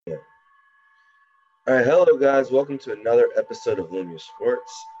All right, hello guys. Welcome to another episode of Lumia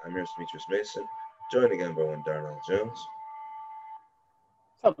Sports. I'm your Demetrius Mason, joined again by one Darnell Jones,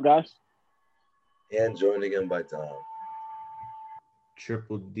 What's up, guys? and joined again by Dom.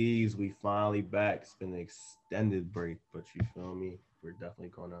 Triple D's, we finally back. It's been an extended break, but you feel me? We're definitely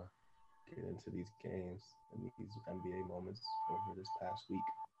gonna get into these games and these NBA moments over this past week.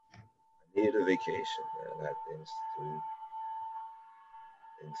 I needed a vacation, man. I had things to do,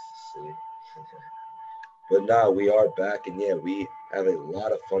 things to see. But now we are back, and yeah, we have a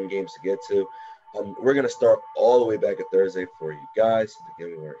lot of fun games to get to. We're gonna start all the way back at Thursday for you guys.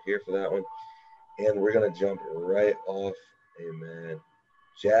 Again, we weren't here for that one, and we're gonna jump right off. Hey man,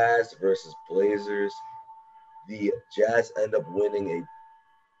 Jazz versus Blazers. The Jazz end up winning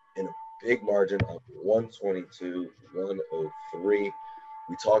in a big margin of 122-103.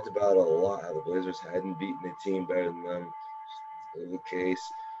 We talked about a lot how the Blazers hadn't beaten a team better than them. Still the case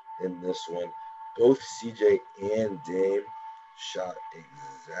in this one. Both CJ and Dame shot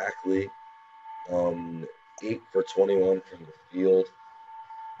exactly 8 for 21 from the field,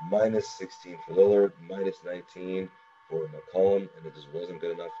 minus 16 for Lillard, minus 19 for McCollum, and it just wasn't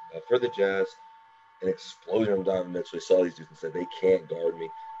good enough for the Jazz. An explosion from Donovan Mitchell. We saw these dudes and said they can't guard me.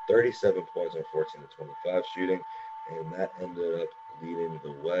 37 points on 14 to 25 shooting, and that ended up leading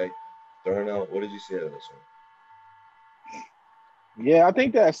the way. Darnell, what did you see out of this one? Yeah, I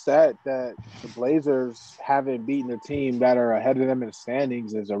think that's sad that the Blazers haven't beaten a team that are ahead of them in the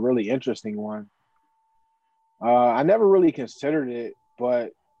standings is a really interesting one. I never really considered it,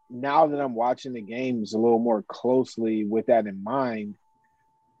 but now that I'm watching the games a little more closely with that in mind,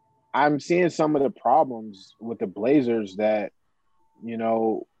 I'm seeing some of the problems with the Blazers that, you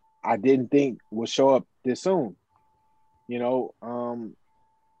know, I didn't think would show up this soon. You know,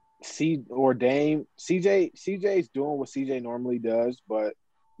 C or Dame, CJ's doing what CJ normally does, but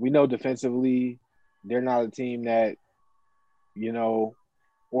we know defensively they're not a team that, you know,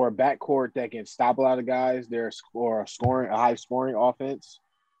 or a backcourt that can stop a lot of guys. They're or a high scoring offense.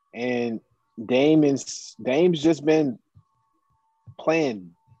 And Dame's just been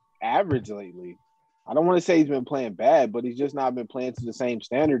playing average lately. I don't want to say he's been playing bad, but he's just not been playing to the same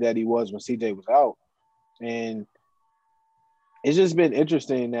standard that he was when CJ was out. And it's just been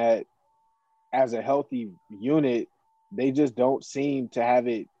interesting that as a healthy unit, they just don't seem to have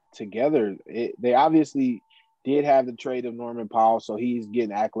it together. They obviously did have the trade of Norman Powell, so he's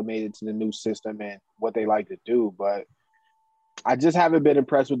getting acclimated to the new system and what they like to do. But I just haven't been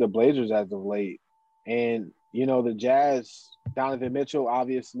impressed with the Blazers as of late. And, the Jazz, Donovan Mitchell,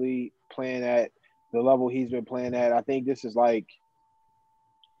 obviously playing at the level he's been playing at. I think this is like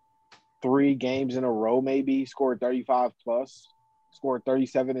 3 games in a row, maybe scored 35 plus, scored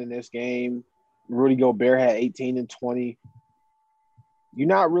 37 in this game. Rudy Gobert had 18 and 20. You're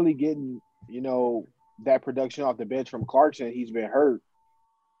not really getting, that production off the bench from Clarkson. He's been hurt.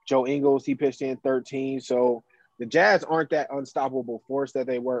 Joe Ingles, he pitched in 13. So the Jazz aren't that unstoppable force that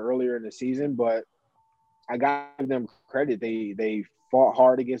they were earlier in the season, but I got to give them credit. They fought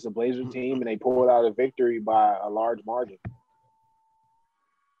hard against the Blazer team and they pulled out a victory by a large margin.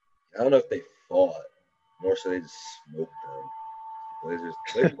 I don't know if they fought, more so they just smoked them. Blazers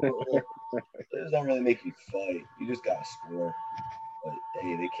don't really make you fight. You just gotta score. But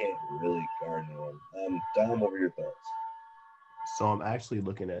hey, they can't really guard anyone. Dom, what were your thoughts? So I'm actually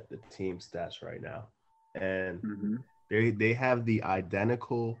looking at the team stats right now, and Mm-hmm. they have the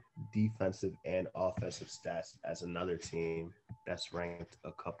identical defensive and offensive stats as another team that's ranked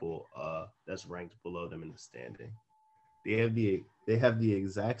below them in the standing. They have the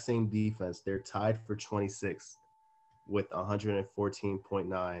exact same defense. They're tied for 26th with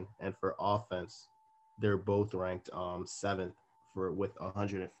 114.9, and for offense, they're both ranked seventh for with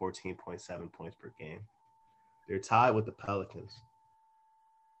 114.7 points per game. They're tied with the Pelicans.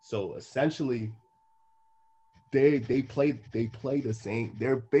 So essentially, they play the same.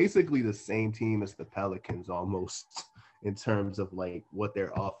 They're basically the same team as the Pelicans almost in terms of like what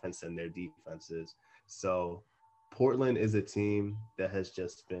their offense and their defense is. So Portland is a team that has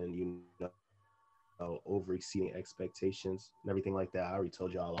just been over exceeding expectations and everything like that. I already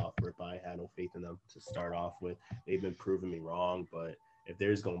told y'all off rip I had no faith in them to start off with. They've been proving me wrong, but if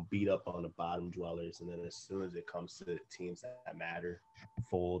they're just gonna beat up on the bottom dwellers, and then as soon as it comes to teams that matter,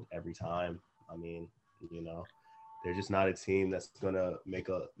 fold every time. I mean, you know, they're just not a team that's gonna make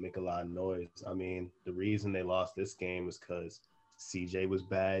a lot of noise. I mean, the reason they lost this game is because CJ was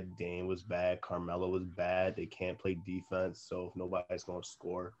bad, Dane was bad, Carmelo was bad. They can't play defense, so if nobody's gonna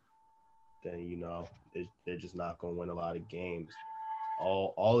score, then they're just not gonna win a lot of games.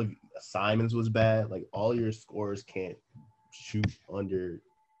 All of Simons was bad. Like all your scorers can't shoot under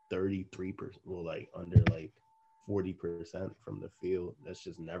 33%, well, like under like 40% from the field. That's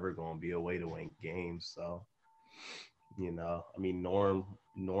just never going to be a way to win games. So, I mean, Norm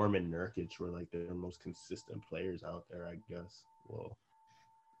and Nurkic were like their most consistent players out there, I guess. Well,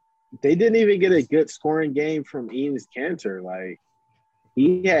 they didn't even get a good scoring game from Enes Kanter. Like,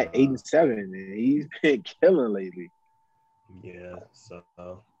 he had 8 and 7, and he's been killing lately. Yeah, so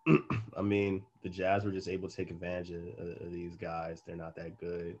I mean, the Jazz were just able to take advantage of these guys. They're not that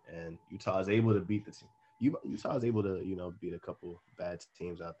good, and Utah is able to beat the team. Utah is able to beat a couple bad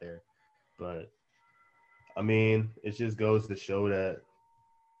teams out there, but I mean, it just goes to show that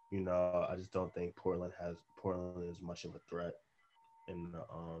I just don't think Portland is much of a threat, and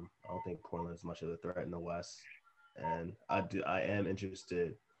I don't think Portland is much of a threat in the West, and I am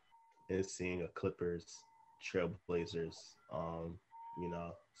interested in seeing a Clippers Trailblazers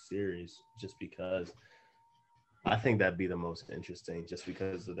series, just because I think that'd be the most interesting, just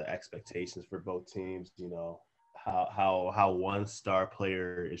because of the expectations for both teams. How one star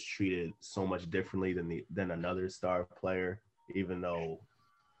player is treated so much differently than another star player, even though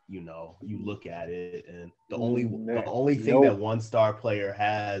you look at it, and the only thing that one star player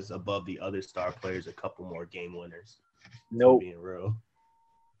has above the other star players a couple more game winners. Being real.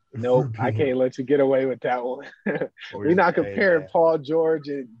 Nope, I can't let you get away with that one. We're not comparing Paul George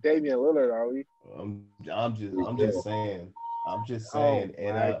and Damian Lillard, are we? I'm just saying. Oh,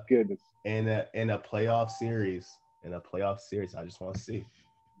 my goodness. In a playoff series, I just want to see.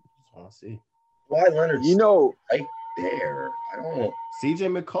 Why Leonard? Right there. I don't. CJ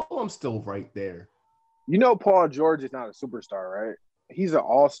McCollum's still right there. Paul George is not a superstar, right? He's an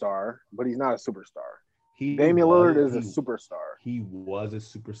all-star, but he's not a superstar. Damian Lillard is a superstar. He was a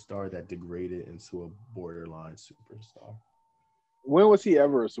superstar that degraded into a borderline superstar. When was he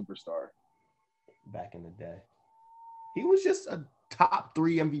ever a superstar? Back in the day. He was just a top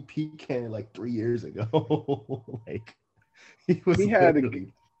 3 MVP candidate like 3 years ago. Like he had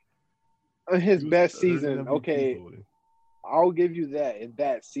his best season. Okay, voting. I'll give you that in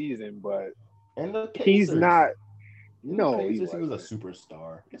that season, but he's not. No, he was a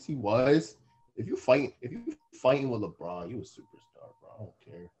superstar. Yes, he was. If you fighting with LeBron, you a superstar, bro. I don't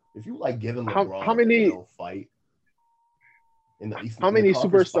care. If you like giving LeBron a fight in the Eastern, how many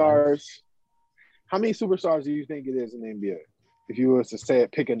superstars? How many superstars do you think it is in the NBA? If you was to say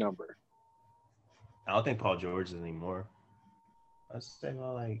it, pick a number. I don't think Paul George is anymore. I'd say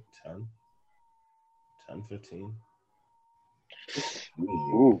about like 10, 15.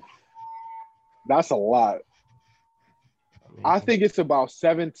 Ooh, that's a lot. I think it's about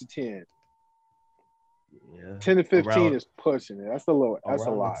 7 to 10. Yeah. 10 to 15 is pushing it. That's a lot.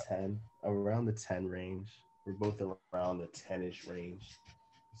 Around the 10 range. We're both around the 10-ish range.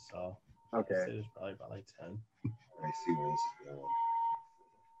 So okay. I'd say it's probably about like 10. I see where this is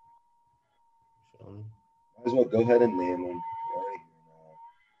going. Might as well go ahead and name them.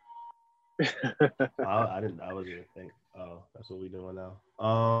 I was gonna think. Oh, that's what we're doing now.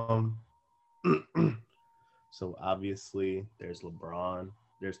 So obviously there's LeBron.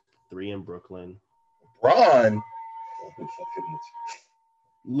 There's 3 in Brooklyn. LeBron.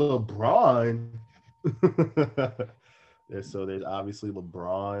 There's obviously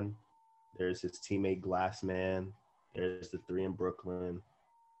LeBron. There's his teammate Glassman. There's the 3 in Brooklyn.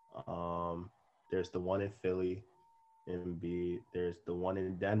 There's the 1 in Philly, Embiid. There's the 1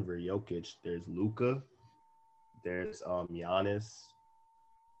 in Denver, Jokic. There's Luka. There's Giannis.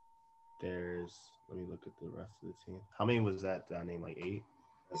 Let me look at the rest of the team. How many was that? Did I name like 8?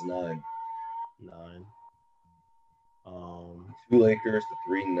 That's 9. 9. 2 Lakers, the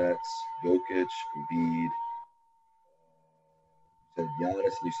 3 Nets, Jokic, Embiid. You said Giannis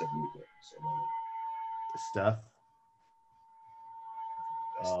and you said Luka. Steph.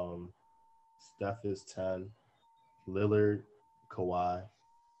 Steph is 10. Lillard, Kawhi.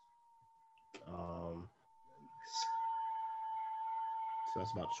 So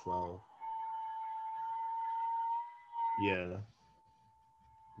that's about 12. Yeah.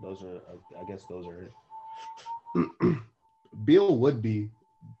 I guess those are it. Beal would be,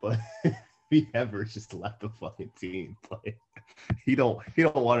 but if he ever just left the fucking team, like he don't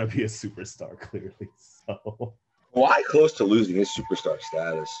want to be a superstar, clearly. So Kawhi close to losing his superstar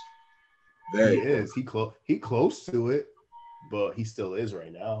status. He is. He close to it, but he still is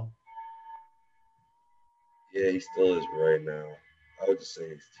right now. Yeah, he still is right now. I would just say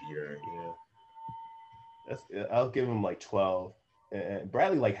he's teetering. Yeah. I'll give him like 12. And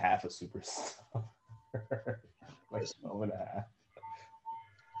Bradley like half a superstar. Like 12.5.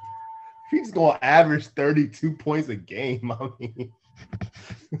 He's gonna average 32 points a game. I mean,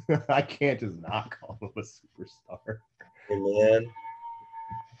 I can't just not call him a superstar. Hey man,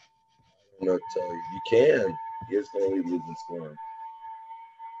 I'm gonna tell you, you can. He is going to lead leagues in scoring.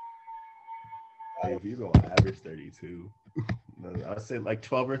 Hey, if he's gonna average 32, I'd say like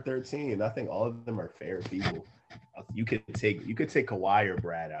 12 or 13. I think all of them are fair people. You could take Kawhi or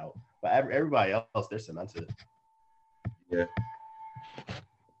Brad out, but everybody else they're cemented. Yeah.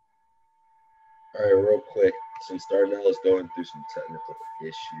 All right, real quick, since Darnell is going through some technical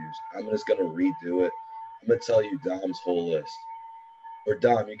issues, I'm just gonna redo it. I'm gonna tell you Dom's whole list. Or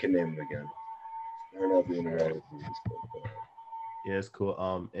Dom, you can name him again. Darnell doing it all. Yeah, it's cool.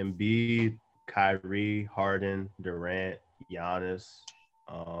 Embiid, Kyrie, Harden, Durant, Giannis,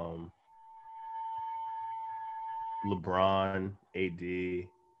 LeBron, AD,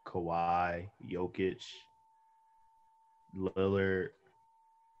 Kawhi, Jokic, Lillard,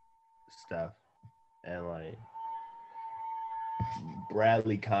 Steph, and like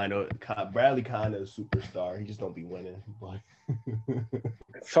Bradley kind of a superstar. He just don't be winning. But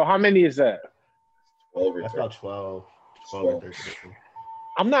So how many is that? 12 or that's 13. about 12 or 13.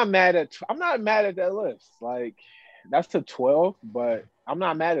 I'm not mad at that list. Like that's a 12, but I'm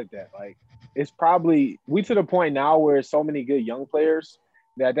not mad at that. Like it's probably we to the point now where there's so many good young players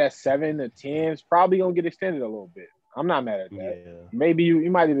that 7 to 10 is probably gonna get extended a little bit. I'm not mad at that. Yeah. Maybe you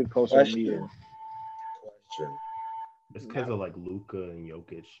might even closer to me. Question. It's because of like Luka and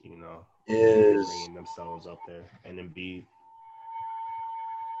Jokic, you know, Is bringing themselves up there, and Embiid.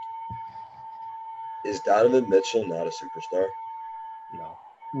 Donovan Mitchell not a superstar?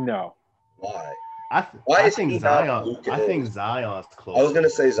 No. Why? I think he Zion. not Luka I think is? Zion's close. I was gonna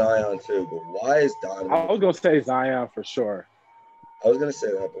say Zion too, but why is Donovan? I was gonna say Zion for sure. I was gonna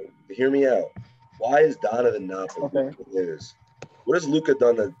say that, but hear me out. Why is Donovan not what Okay. Luka is? What has Luka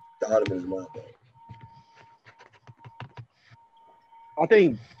done that Donovan is not done?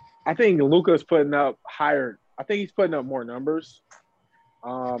 I think Luka's putting up higher. I think he's putting up more numbers.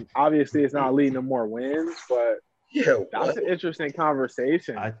 Obviously, it's not leading to more wins, but Yeah, that's an interesting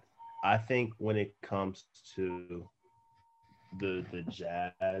conversation. I think when it comes to the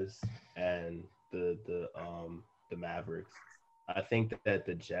Jazz and the Mavericks, I think that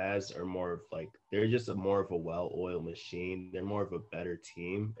the Jazz are more of like they're just more of a well-oiled machine. They're more of a better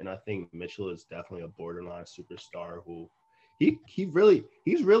team, and I think Mitchell is definitely a borderline superstar who he's really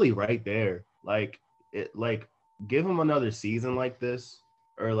right there. Like give him another season like this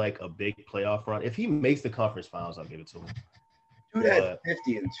or like a big playoff run. If he makes the conference finals, I'll give it to him. Dude had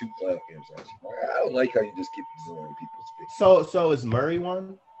 50 in 2 playoff games last year. I don't like how you just keep blowing people's face. So is Murray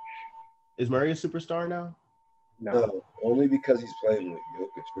one? Is Murray a superstar now? No, only because he's playing with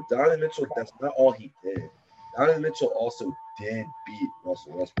Jokic. But Donovan Mitchell, that's not all he did. Donovan Mitchell also did beat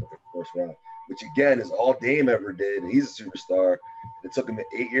Russell Westbrook in the first round, which again is all Dame ever did. And he's a superstar. It took him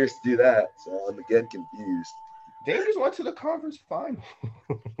 8 years to do that. So I'm again confused. Dame just went to the conference finals.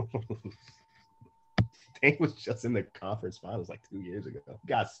 Dame was just in the conference finals like 2 years ago. He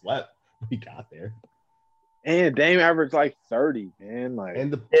got swept. He got there. And Dame averaged like 30, man. Like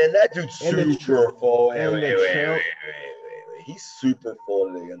and that dude's super full. Wait. He's super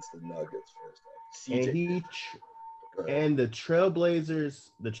full against the Nuggets first off. And the Trailblazers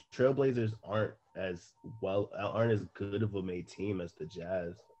aren't as good of a team as the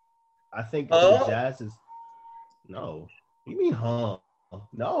Jazz. I think the Jazz is no. You mean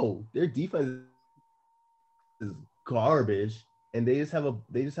No, their defense is garbage, and they just have a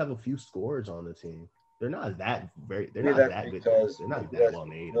few scorers on the team. They're not that good. They're not that well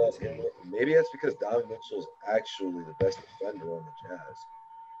made. Maybe that's because Donovan Mitchell is actually the best defender on the Jazz.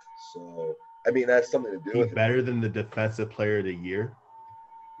 So I mean that's something to do with it. Better than the defensive player of the year.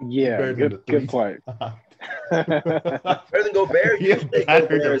 Yeah, good point. Better than Gobert.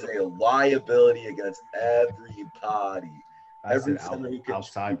 Gobert is a liability against everybody. Every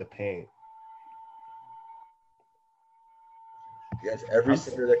outside the paint. Yes, every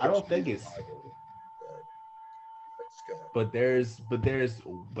center that can I don't think it's. But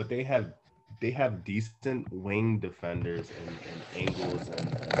they have decent wing defenders and Ingles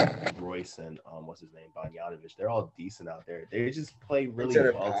and Royce and what's his name, Bogdanović. They're all decent out there. They just play really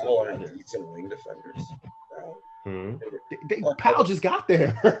well together. Decent wing defenders. Powell just got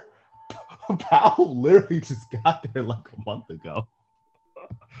there. Powell literally just got there like a month ago.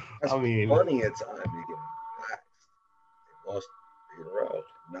 That's plenty of time to get relaxed. They lost in a row,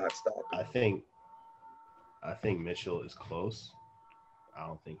 not stopping. I think Mitchell is close. I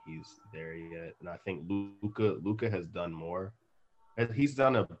don't think he's there yet, and I think Luka has done more. He's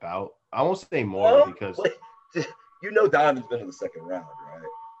done about. I won't say more because Donovan's been in the second round, right?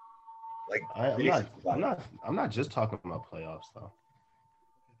 Like I'm not just talking about playoffs though.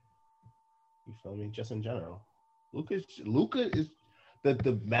 You feel me? Just in general, Luka is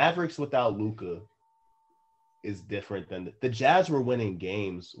the Mavericks without Luka is different than the Jazz were winning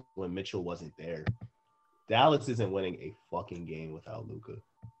games when Mitchell wasn't there. Dallas isn't winning a fucking game without Luka.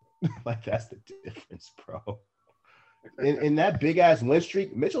 Like, that's the difference, bro. In that big ass win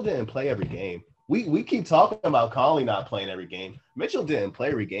streak, Mitchell didn't play every game. We keep talking about Conley not playing every game. Mitchell didn't play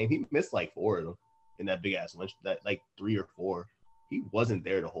every game. He missed like 4 of them in that big ass win, that like 3 or 4. He wasn't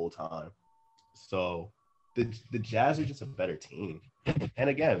there the whole time. So the Jazz are just a better team. And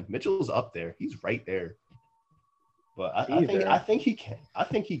again, Mitchell's up there. He's right there. But I think he can. I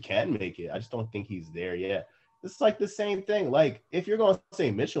think he can make it. I just don't think he's there yet. It's like the same thing. Like, if you're gonna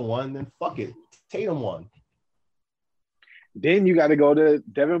say Mitchell won, then fuck it. Tatum won. Then you got to go to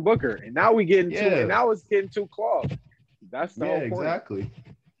Devin Booker, and now we getting too. And now it's getting too clogged. That's the whole point. Exactly.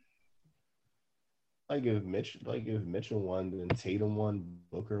 Like if Mitchell won, then Tatum won,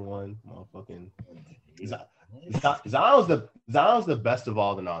 Booker won, motherfucking. Zion's the best of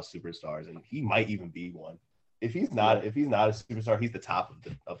all the non-superstars, and he might even be one. If he's not a superstar, he's the top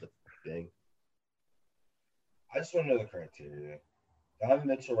of the thing. I just want to know the criteria. Donovan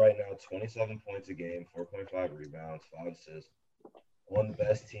Mitchell right now, 27 points a game, 4.5 rebounds, 5 assists, on the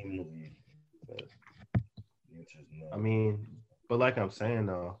best team in the league. But the answer is no. I mean, but like I'm saying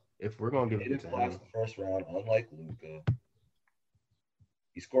though, if we're gonna give it to him, the first round, unlike Luka,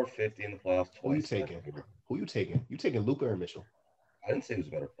 he scored 50 in the playoffs twice. Who you taking? You taking Luka or Mitchell? I didn't say he was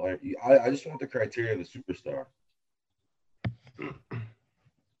a better player. I just want the criteria of a superstar.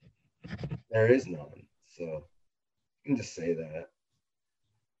 There is none, so you can just say that.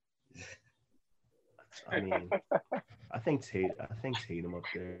 I mean, I think Tatum up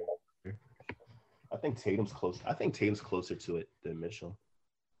there. I think Tatum's close. I think Tatum's closer to it than Mitchell.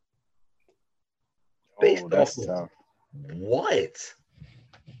 Based off of what?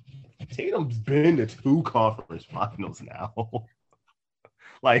 Tatum's been to 2 conference finals now.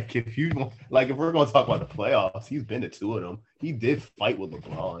 Like if we're gonna talk about the playoffs, he's been to 2 of them. He did fight with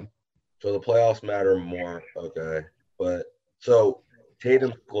LeBron. So the playoffs matter more, okay? But so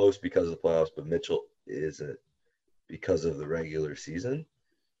Tatum's close because of the playoffs, but Mitchell isn't because of the regular season.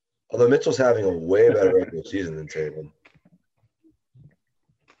 Although Mitchell's having a way better regular season than Tatum.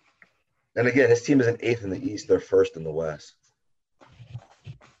 And again, his team isn't 8th in the East; they're 1st in the West.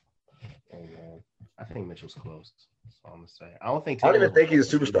 I think Mitchell's close. That's all I'm gonna say. I don't don't even think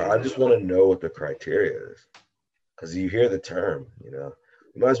he's a superstar. I just want to know what the criteria is, because you hear the term, you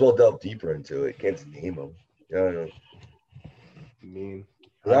might as well delve deeper into it. You can't just name them. I mean,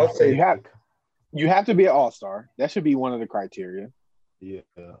 I would say you have to be an all-star. That should be one of the criteria. Yeah.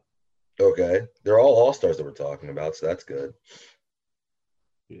 Okay, they're all all-stars that we're talking about, so that's good.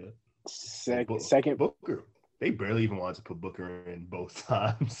 Yeah. Second Booker. They barely even wanted to put Booker in both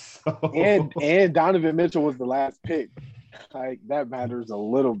times. So. And Donovan Mitchell was the last pick. Like, that matters a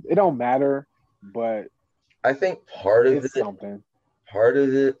little. It don't matter, but I think part of it.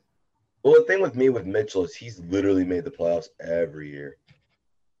 Well, the thing with me with Mitchell is he's literally made the playoffs every year.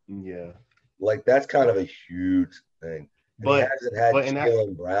 Yeah. Like, that's kind of a huge thing. And he hasn't had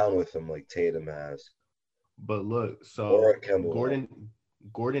Jaylen Brown with him like Tatum has. But look, so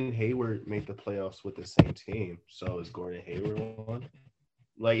Gordon Hayward made the playoffs with the same team. So is Gordon Hayward one?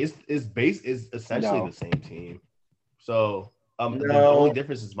 Like it's essentially the same team. So the only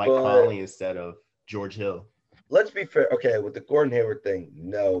difference is Mike Conley instead of George Hill. Let's be fair. Okay, with the Gordon Hayward thing,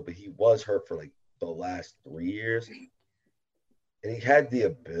 no, but he was hurt for like the last 3 years. And he had the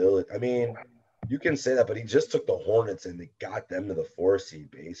ability. I mean, you can say that, but he just took the Hornets and they got them to the 4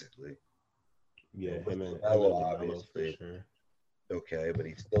 seed, basically. Yeah, him and obviously. Sure. Okay, but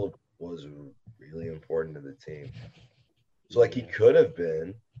he still was really important to the team. So, like, he could have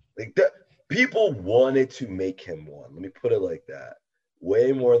been like people wanted to make him one. Let me put it like that.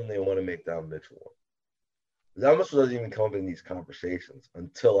 Way more than they want to make Donovan Mitchell one. Donovan Mitchell doesn't even come up in these conversations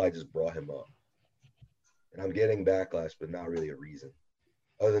until I just brought him up. And I'm getting backlash, but not really a reason.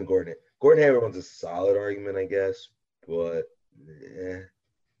 Other than Gordon. Gordon Hayward one's a solid argument, I guess, but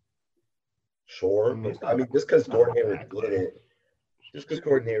sure. I mean, just because Gordon Hayward did it. Just because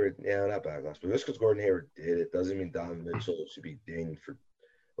Gordon Hayward, not backlash, but just because Gordon Hayward did it doesn't mean Donovan Mitchell should be dinged for,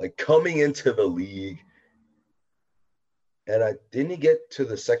 like, coming into the league. And didn't he get to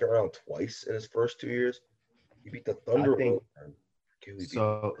the second round twice in his first 2 years? He beat the Thunder.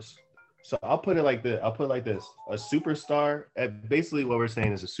 So I'll put it like this. A superstar, basically what we're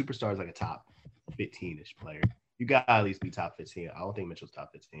saying is a superstar is like a top 15-ish player. You got to at least be top 15. I don't think Mitchell's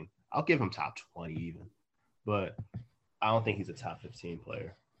top 15. I'll give him top 20 even. But I don't think he's a top 15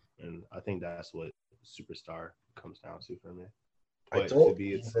 player. And I think that's what superstar comes down to for me. But I don't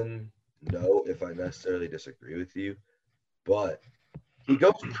even know if I necessarily disagree with you, but he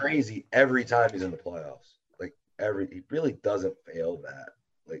goes crazy every time he's in the playoffs. Like he really doesn't fail that.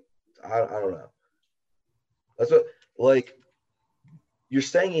 Like I don't know. That's what like you're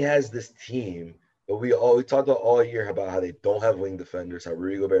saying he has this team, but we talked about all year about how they don't have wing defenders, how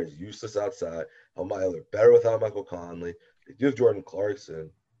Rudy Gobert is useless outside, how they're better without Michael Conley. They do have Jordan Clarkson,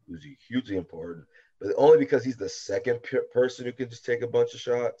 who's hugely important, but only because he's the second person who can just take a bunch of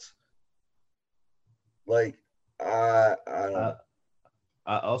shots. Like I don't know.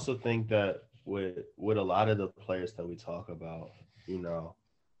 I also think that with a lot of the players that we talk about,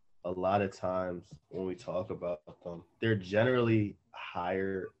 a lot of times when we talk about them, they're generally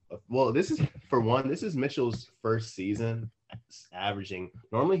higher. Well, this is Mitchell's first season averaging.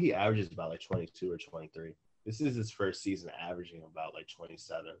 Normally he averages about like 22 or 23. This is his first season averaging about like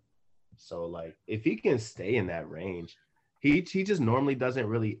 27. So like if he can stay in that range, he just normally doesn't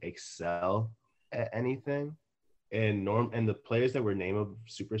really excel at anything. And the players that were named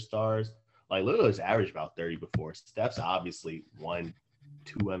superstars, like Lillard's averaged about 30 before. Steph's obviously won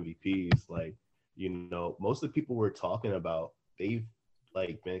 2 MVPs. Like, most of the people we're talking about, they've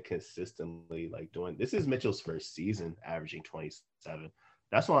like been consistently like doing. This is Mitchell's first season averaging 27.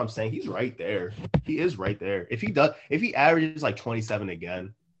 That's why I'm saying he's right there. He is right there. If he averages like 27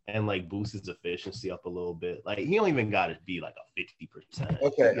 again and like boosts his efficiency up a little bit, like he don't even got to be like a 50%.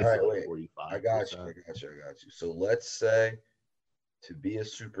 Okay, all right, like wait. 45%. I got you. So let's say to be a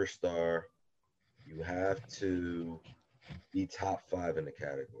superstar, you have to be top 5 in the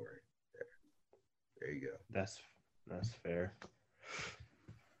category. There you go. That's fair.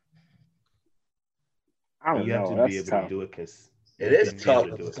 I don't you know. have to That's be able tough. to do it because it is tough.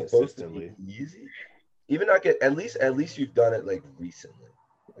 It's supposed to be easy. Even not get at least you've done it like recently,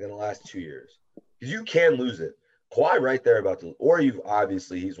 like in the last 2 years, because you can lose it. Kawhi right there about to, or he's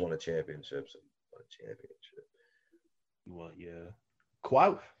won a championship. Well, yeah.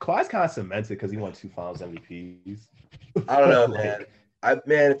 Kawhi's kind of cemented because he won 2 Finals MVPs. I don't know, man.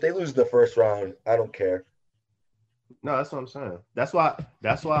 If they lose the first round, I don't care. No, that's what I'm saying. That's why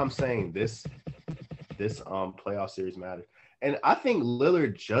I'm saying this playoff series matters. And I think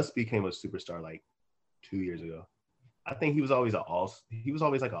Lillard just became a superstar like 2 years ago. I think he was always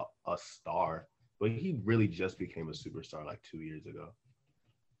like a star, but he really just became a superstar like 2 years ago.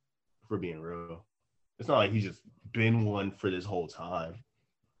 For being real. It's not like he's just been one for this whole time.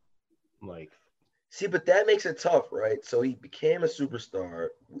 Like, see, but that makes it tough, right? So he became a superstar.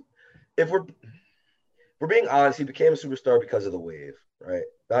 If we're being honest, he became a superstar because of the wave, right?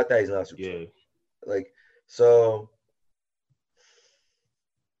 Not that he's not a superstar. Yeah. Like, so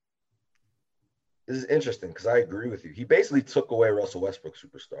this is interesting because I agree with you. He basically took away Russell Westbrook's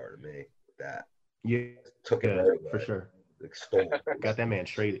superstar to me with that. Yeah, took it right away. For sure. Got that man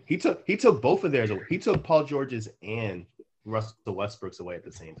traded. He took both of theirs. He took Paul George's and Russell Westbrook's away at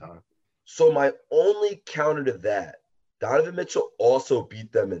the same time. So my only counter to that, Donovan Mitchell also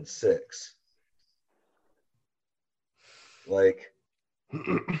beat them in 6. Like,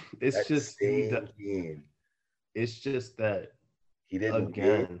 it's just game. It's just that he didn't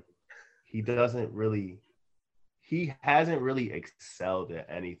again. He hasn't really excelled at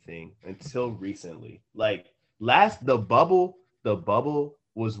anything until recently. Like the bubble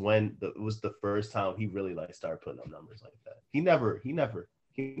was when it was the first time he really like started putting up numbers like that. He never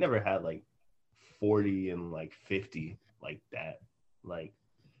had like 40 and like 50 like that. Like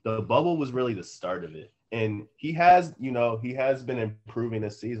the bubble was really the start of it. And he has been improving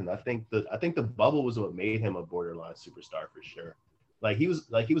this season. I think the bubble was what made him a borderline superstar for sure. Like he was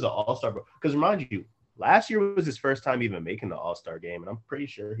an all-star, because remind you, last year was his first time even making the All-Star game, and I'm pretty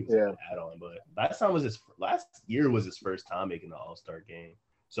sure he was an add-on. But last year was his first time making the All-Star game,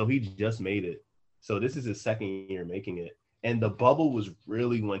 so he just made it. So this is his second year making it, and the bubble was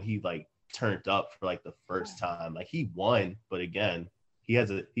really when he like turned up for like the first time. Like he won, but again, he has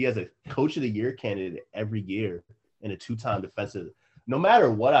a Coach of the Year candidate every year and a 2-time defensive. No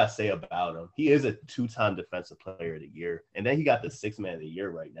matter what I say about him, he is a 2-time defensive player of the year. And then he got the 6th man of the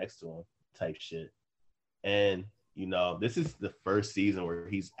year right next to him type shit. And, this is the first season where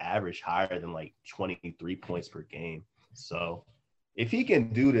he's averaged higher than like 23 points per game. So if he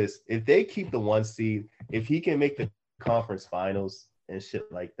can do this, if they keep the 1 seed, if he can make the conference finals and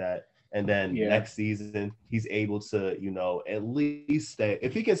shit like that, and then next season he's able to, at least stay,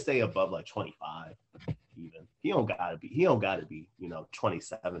 if he can stay above like 25, even he don't gotta be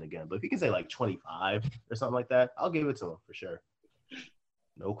 27 again, but if he can say like 25 or something like that, I'll give it to him for sure,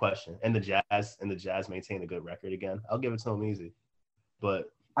 no question. And the Jazz maintain a good record again, I'll give it to him easy.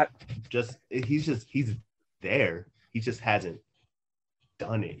 But he's there, he just hasn't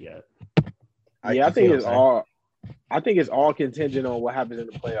done it yet. I think it's all I think it's all contingent on what happens in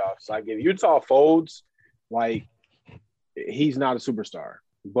the playoffs. Like if Utah folds, like he's not a superstar.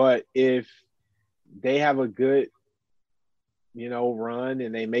 But if they have a good, run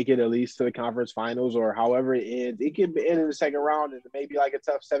and they make it at least to the conference finals or however it ends, it could end in the second round and maybe like a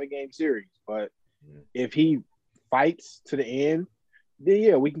tough 7-game series. But if he fights to the end, then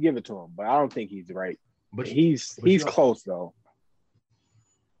yeah, we can give it to him. But I don't think he's right. But he's close though.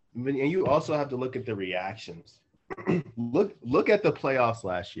 And you also have to look at the reactions. Look at the playoffs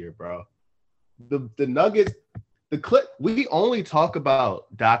last year, bro. The Nuggets, we only talk about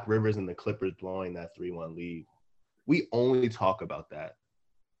Doc Rivers and the Clippers blowing that 3-1 lead. We only talk about that.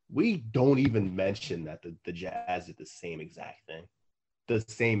 We don't even mention that the Jazz did the same exact thing. The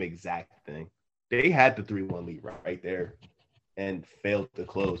same exact thing. They had the 3-1 lead right there and failed to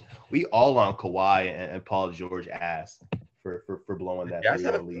close. We all on Kawhi and Paul George ass for blowing that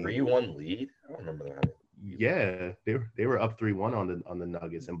 3-1 lead. 3-1 lead? I don't remember that. Yeah, they were up 3-1 on the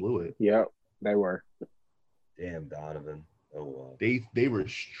Nuggets and blew it. Yep, they were. Damn, Donovan. Oh wow. They were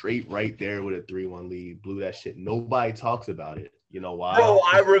straight right there with a 3-1 lead, blew that shit. Nobody talks about it. You know why? Bro,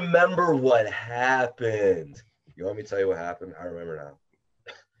 I remember what happened. You want me to tell you what happened? I remember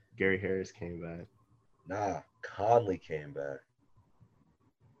now. Gary Harris came back. Nah, Conley came back.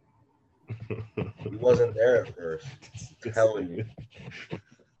 He wasn't there at first. I'm telling you.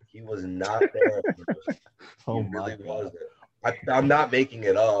 He was not there at first. Oh he really God. wasn't. I'm not making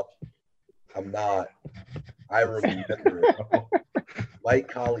it up. I'm not. I remember it. Mike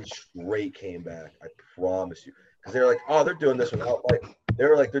Conley straight came back. I promise you. Because they're like, oh, they're doing this without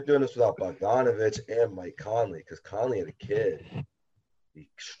they're doing this without Bogdanovich and Mike Conley because Conley had a kid. He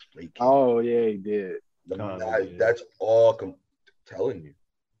straight came back. Yeah, he did. That's all I'm telling you.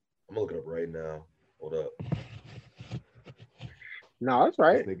 I'm gonna look it up right now. Hold up. No, that's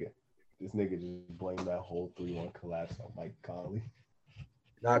right. This nigga just blamed that whole 3-1 collapse on Mike Conley.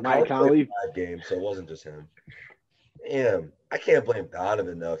 Mike Conley 5 games, so it wasn't just him. Damn, I can't blame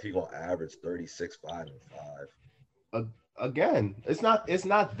Donovan though if he's gonna average 36, 5, and 5. Again, it's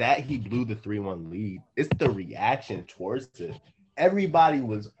not that he blew the 3-1 lead. It's the reaction towards it. Everybody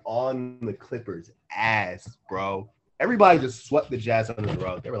was on the Clippers' ass, bro. Everybody just swept the Jazz under the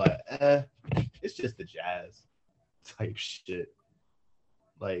rug. They were like, it's just the Jazz type shit.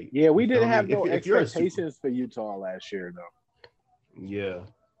 Like, yeah, we didn't have no expectations for Utah last year, though. Yeah.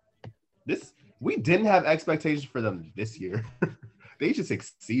 We didn't have expectations for them this year. They just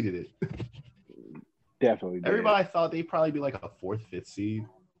exceeded it. Definitely did. Everybody thought they'd probably be like a 4th, 5th seed.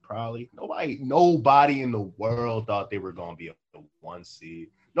 Probably. Nobody in the world thought they were going to be a 1 seed.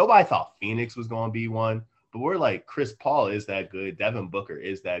 Nobody thought Phoenix was going to be one. But we're like, Chris Paul is that good. Devin Booker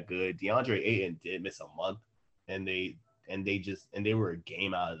is that good. DeAndre Ayton did miss a month, and they were a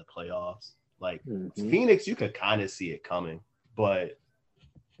game out of the playoffs. Like Phoenix, you could kind of see it coming, but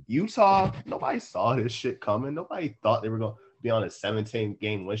Utah, nobody saw this shit coming. Nobody thought they were going to be on a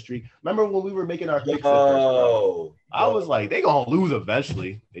 17-game win streak. Remember when we were making our picks? I was like, they gonna lose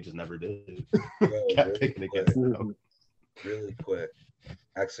eventually. They just never did. Kept picking against them. Really quick.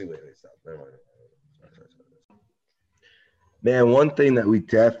 Actually, wait, stop. Never mind. Man, one thing that we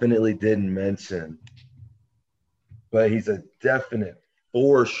definitely didn't mention, but he's a definite,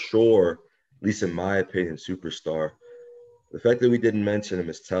 for sure, at least in my opinion, superstar. The fact that we didn't mention him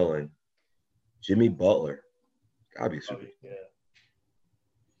is telling. Jimmy Butler. Gotta be super. Yeah.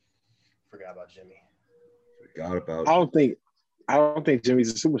 Forgot about Jimmy. I don't think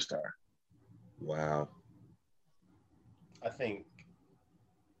Jimmy's a superstar. Wow. I think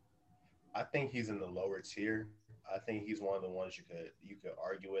he's in the lower tier. I think he's one of the ones you could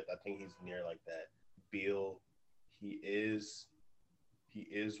argue with. I think he's near like that Beal. He is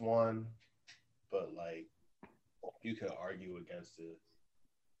one, but like you could argue against it.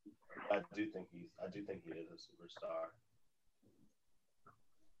 I do think he is a superstar.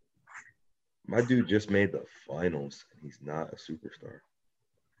 My dude just made the finals and he's not a superstar.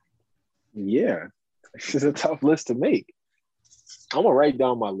 Yeah. This is a tough list to make. I'm gonna write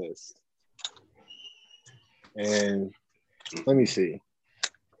down my list. And let me see.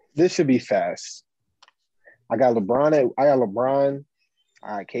 This should be fast. I got LeBron. I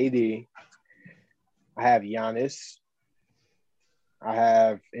got KD. I have Giannis. I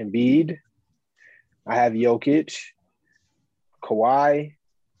have Embiid. I have Jokic. Kawhi.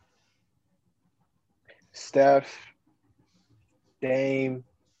 Steph. Dame.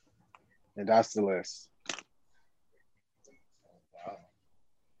 And that's the list.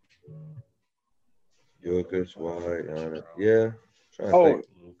 Jokic, why? Yeah. Oh,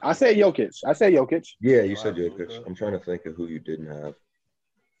 I said Jokic. Yeah, you said Jokic. I'm trying to think of who you didn't have.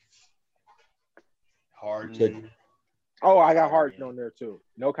 Harden. Oh, I got Harden on there too.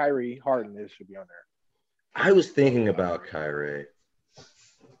 No Kyrie. Harden should be on there. I was thinking about Kyrie.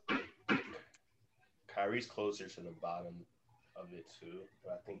 Kyrie's closer to the bottom of it too,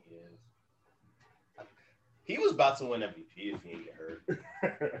 but I think he is. He was about to win MVP if he didn't get hurt.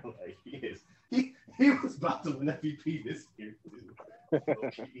 Like he is. He was about to win MVP this year too.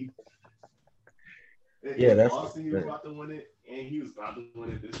 Yeah, that's Boston. He was about to win it, and he was about to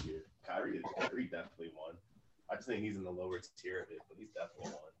win it this year. Kyrie definitely won. I just think he's in the lower tier of it, but he's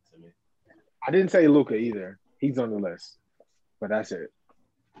definitely won to me. I didn't say Luka either. He's on the list, but that's it.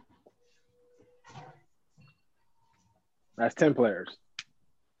 That's 10 players.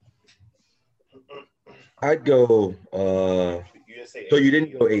 I'd go. So you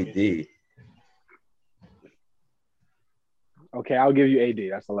didn't go AD. Okay, I'll give you AD.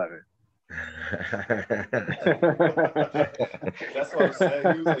 That's 11. That's what I'm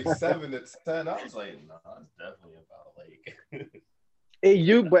saying. He was like 7 to 10. I was like, no, it's definitely about like.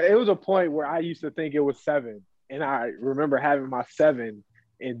 But it was a point where I used to think it was 7, and I remember having my 7,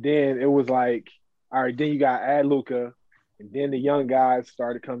 and then it was like, all right, then you got to add Luka, and then the young guys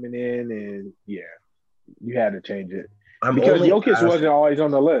started coming in, and yeah, you had to change it because Jokic wasn't always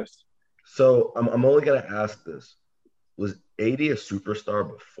on the list. So I'm only gonna ask this: was AD a superstar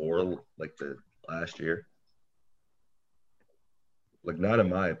before like the last year? Like, not in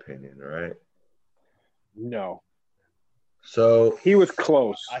my opinion, right? No. So he was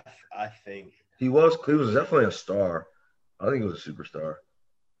close. I think he was definitely a star. I think he was a superstar.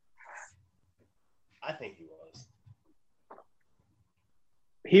 I think he was.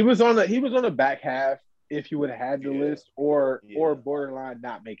 He was on the back half if you would have had the list, or borderline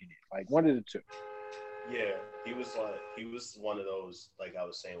not making it. Like one of the two. Yeah, he was one of those, like I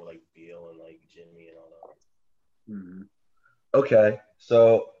was saying, with like Beal and like Jimmy and all that. Mm-hmm. Okay,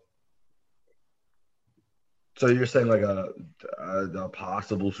 so you're saying like a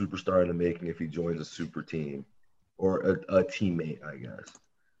possible superstar in the making if he joins a super team or a teammate, I guess.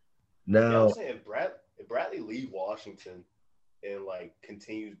 Now, I'm saying if Bradley leave Washington and like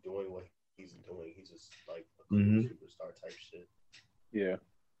continues doing what he's doing, he's just like a cool superstar type shit. Yeah.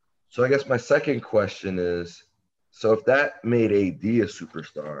 So I guess my second question is, so if that made AD a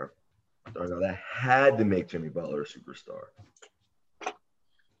superstar, that had to make Jimmy Butler a superstar.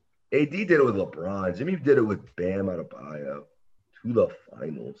 AD did it with LeBron. Jimmy did it with Bam Adebayo to the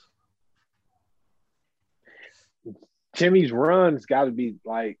finals. Jimmy's run's got to be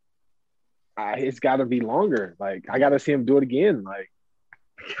like, it's got to be longer. Like I got to see him do it again. Like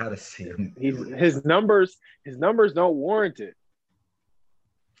I gotta see him. His numbers don't warrant it.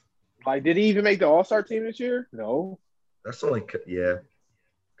 Like, did he even make the All-Star team this year? No. That's only because he had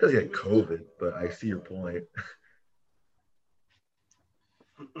COVID. But I see your point.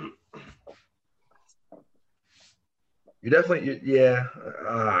 You definitely, yeah.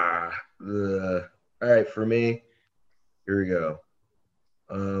 All right, for me, here we go.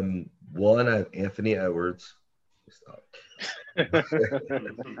 One, I have Anthony Edwards. Stop. So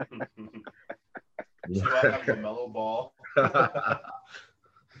I have LaMelo Ball.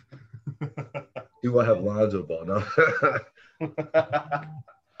 Do I have Lonzo Ball? No.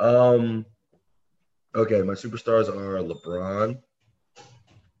 Okay, my superstars are LeBron,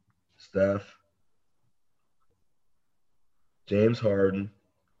 Steph, James Harden.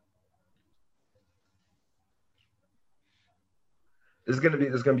 This is gonna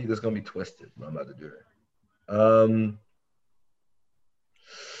be twisted. I'm about to do it.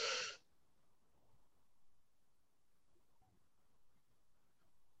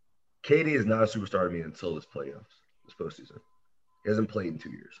 KD is not a superstar to me until this postseason. He hasn't played in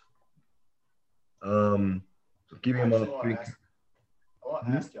 2 years. So giving him up. I want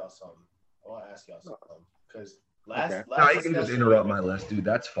to ask y'all something. Because last you can just interrupt my list, dude.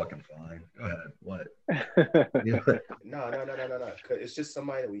 That's fucking fine. Go ahead. What? No. It's just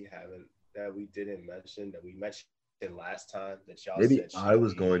somebody that we didn't mention, that we mentioned last time that y'all maybe said I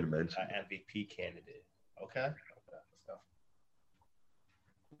was going to mention an MVP candidate. Okay, let's go.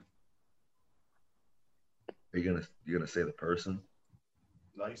 Are you gonna say the person?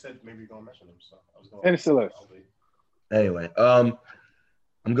 No, you said maybe you're gonna mention them. So I was going. Finish the list. Anyway, I'm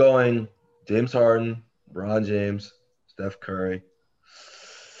going James Harden, LeBron James, Steph Curry,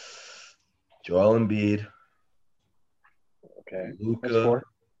 Joel Embiid. Okay. Luka.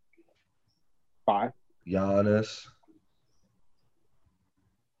 5. Giannis.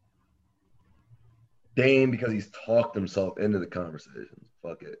 Dame, because he's talked himself into the conversation.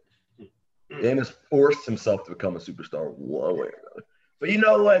 Fuck it. Dame has forced himself to become a superstar one way or another. But you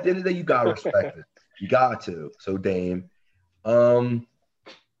know what? At the end of the day, you got to respect it. You got to. So, Dame.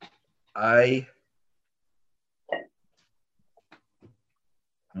 I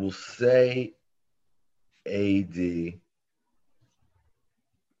We'll say AD.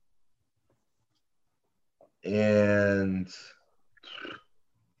 And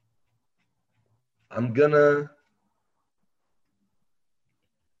I'm gonna.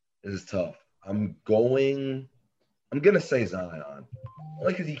 This is tough. I'm gonna say Zion,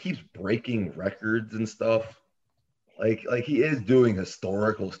 only because he keeps breaking records and stuff. Like he is doing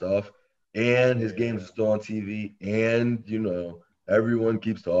historical stuff, and his games are still on TV, and everyone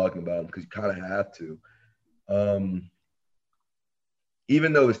keeps talking about him because you kind of have to.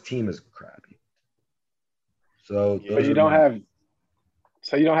 Even though his team is crappy. So But you don't have.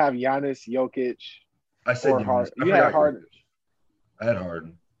 So you don't have Giannis, Jokic. I said or Harden. I You had forgot Harden. I had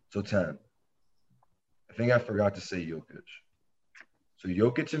Harden. So 10. I think I forgot to say Jokic. So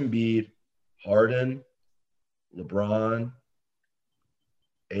Jokic, Embiid, Harden, LeBron,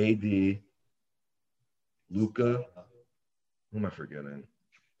 AD, Luka. Who am I forgetting?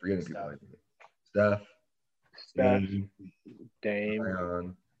 Forgetting people like that. Steph, Dame.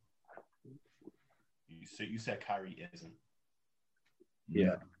 Zion. You said Kyrie isn't.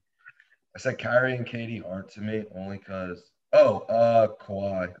 Yeah. I said Kyrie and KD aren't to me only because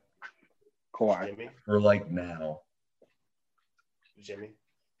Kawhi. Jimmy? For like now. Jimmy?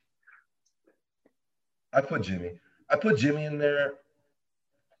 I put Jimmy in there.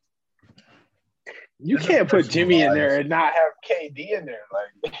 You can't put Jimmy in there and not have KD in there.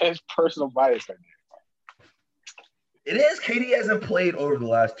 Like, there's personal bias in there. It is. KD hasn't played over the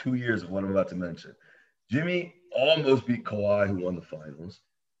last 2 years of what I'm about to mention. Jimmy almost beat Kawhi, who won the finals.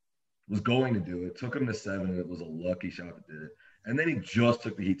 Was going to do it. Took him to 7, and it was a lucky shot that did it. And then he just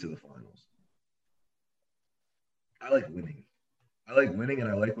took the Heat to the finals. I like winning. And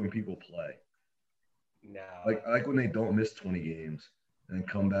I like when people play. No. I like when they don't miss 20 games and then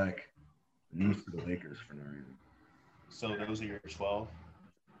come back and lose to the Lakers for no reason. So those are your 12?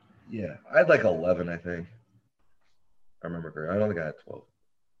 Yeah. I had like 11, I think. I remember correctly. I don't think I had 12.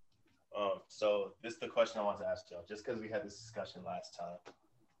 So this is the question I want to ask Joe, just because we had this discussion last time.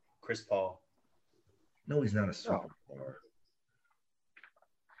 Chris Paul. No, he's not a superstar.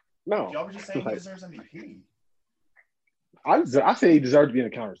 No. Y'all were just saying he deserves MVP. I say he deserved to be in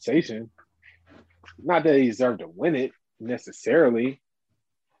the conversation. Not that he deserved to win it necessarily,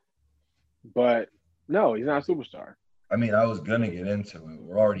 but no, he's not a superstar. I mean, I was going to get into it.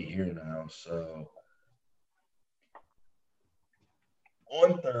 We're already here now. So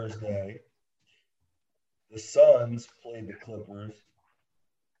on Thursday, the Suns played the Clippers,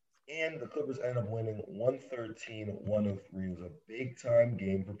 and the Clippers ended up winning 113-103. It was a big-time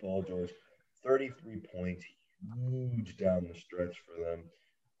game for Paul George. 33 points, huge down the stretch for them.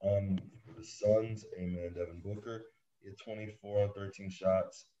 For the Suns, amen, Devin Booker. He had 24 on 13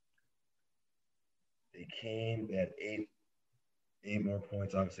 shots. They had eight more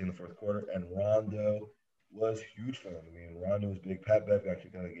points, obviously, in the fourth quarter. And Rondo was huge for them. I mean, Rondo was big. Pat Bev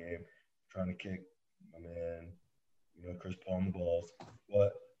actually got a game trying to kick my man, Chris Paul in the balls.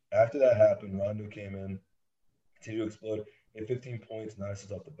 But after that happened, Rondo came in, continued to explode. He had 15 points, 9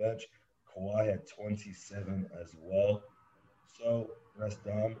 assists off the bench. Kawhi had 27 as well. So,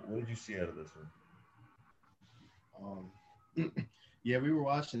 Dom, what did you see out of this one? Yeah, we were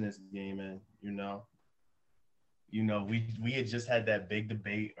watching this game, and we had just had that big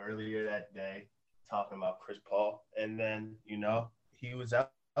debate earlier that day talking about Chris Paul, and then he was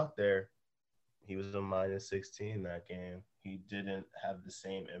out there. He was a minus 16 that game. He didn't have the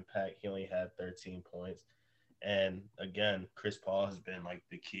same impact. He only had 13 points, and again, Chris Paul has been like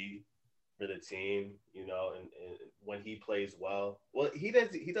the key for the team, and when he plays well, he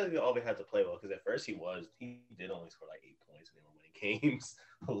doesn't always have to play well, because at first he did only score like 8 points and they were winning games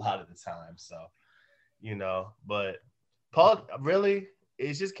a lot of the time. So, but Paul, really,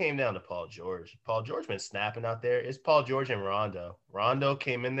 it just came down to Paul George. Paul George been snapping out there. It's Paul George and Rondo. Rondo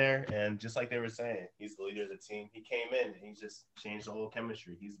came in there, and just like they were saying, he's the leader of the team. He came in and he just changed the whole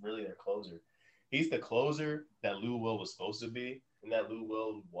chemistry. He's really their closer. He's the closer that Lou Will was supposed to be, and that Lou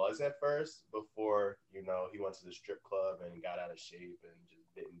Will was at first before, he went to the strip club and got out of shape and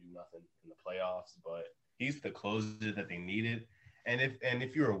just didn't do nothing in the playoffs. But he's the closer that they needed. And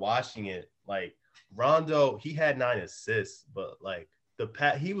if you were watching it, like Rondo, he had 9 assists, but like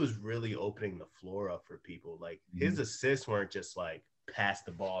he was really opening the floor up for people. Like his assists weren't just like pass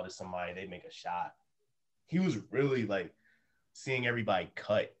the ball to somebody, they make a shot. He was really like seeing everybody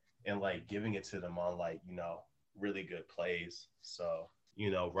cut and like giving it to them on like, really good plays. So,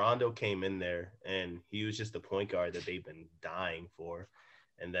 Rondo came in there and he was just the point guard that they've been dying for.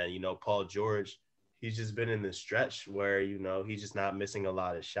 And then, Paul George, he's just been in this stretch where, he's just not missing a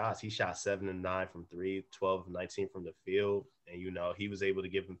lot of shots. He shot 7 of 9 from 3, 12 of 19 from the field. And, he was able to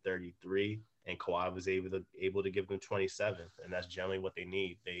give them 33, and Kawhi was able to give them 27. And that's generally what they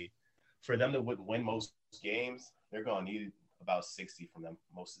need. For them to win most games, they're going to need about 60 from them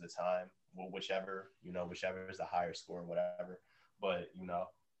most of the time. Well, whichever is the higher score, whatever. But,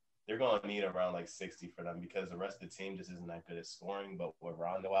 they're going to need around like 60 for them because the rest of the team just isn't that good at scoring. But with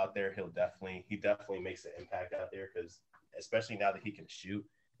Rondo out there, he definitely makes an impact out there because especially now that he can shoot,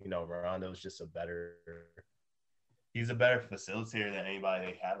 Rondo's just he's a better facilitator than anybody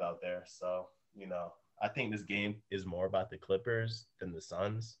they have out there. So, I think this game is more about the Clippers than the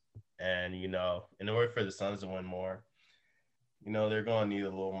Suns. And, in order for the Suns to win more, they're going to need a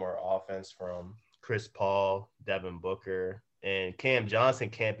little more offense from Chris Paul, Devin Booker, and Cam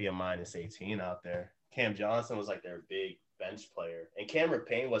Johnson can't be a minus 18 out there. Cam Johnson was like their big bench player. And Cameron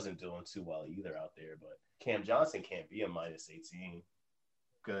Payne wasn't doing too well either out there. But Cam Johnson can't be a minus 18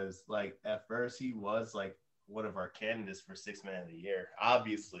 because, like, at first he was, like, one of our candidates for Sixth Man of the Year.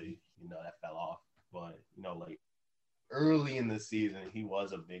 Obviously, that fell off. But, like, early in the season, he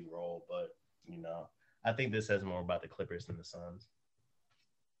was a big role. But, I think this says more about the Clippers than the Suns.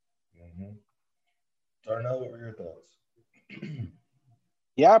 Mm-hmm. Darnell, what were your thoughts?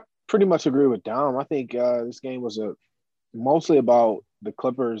 Yeah, I pretty much agree with Dom. I think this game was mostly about the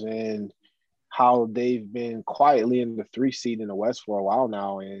Clippers and how they've been quietly in the 3 seed in the West for a while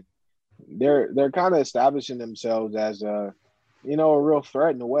now, and they're kind of establishing themselves as a real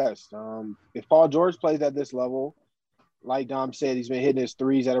threat in the West. If Paul George plays at this level, like Dom said, he's been hitting his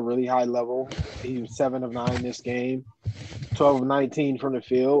threes at a really high level. He was 7 of 9 this game, 12 of 19 from the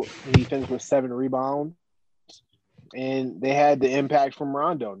field. He finished with 7 rebounds. And they had the impact from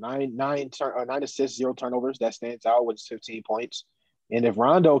Rondo, 9 assists, 0 turnovers. That stands out with 15 points. And if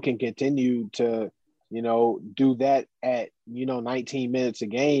Rondo can continue to, do that at, 19 minutes a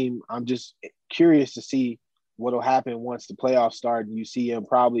game, I'm just curious to see what will happen once the playoffs start and you see him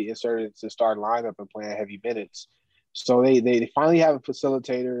probably inserted into the starting lineup and playing heavy minutes. So they finally have a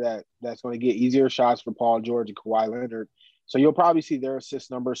facilitator that's going to get easier shots for Paul George and Kawhi Leonard. So you'll probably see their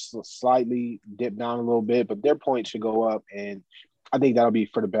assist numbers slightly dip down a little bit, but their points should go up. And I think that'll be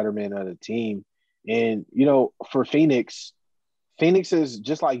for the betterment of the team. And, for Phoenix is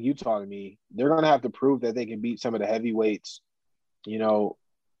just like Utah to me. They're going to have to prove that they can beat some of the heavyweights. There's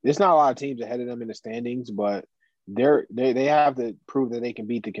not a lot of teams ahead of them in the standings, but they have to prove that they can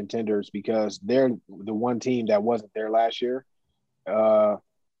beat the contenders because they're the one team that wasn't there last year. If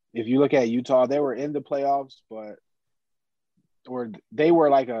you look at Utah, they were in the playoffs, or they were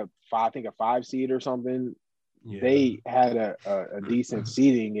like a 5 seed or something. Yeah. They had a decent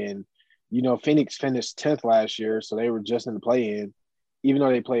seeding, and Phoenix finished 10th last year, so they were just in the play-in, even though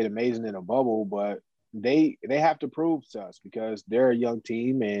they played amazing in a bubble. But they have to prove to us because they're a young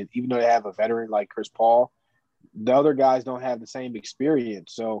team, and even though they have a veteran like Chris Paul, the other guys don't have the same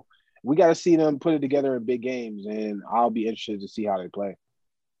experience. So we got to see them put it together in big games, and I'll be interested to see how they play.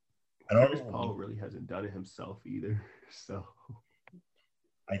 Chris Paul really hasn't done it himself either, so.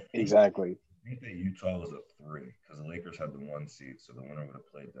 I think that Utah was a 3 because the Lakers had the 1 seed, so the winner would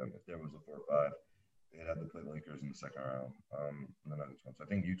have played them. If there was a 4-5, they'd have to play the Lakers in the second round. In the Nuggets one. So I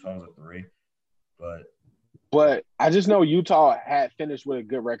think Utah was a 3, but I just know Utah had finished with a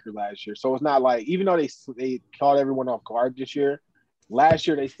good record last year, so it's not like even though they caught everyone off guard this year, last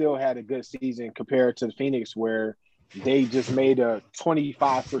year they still had a good season compared to Phoenix where they just made a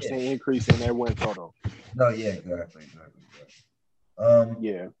 25% increase in their win total. No, yeah, exactly.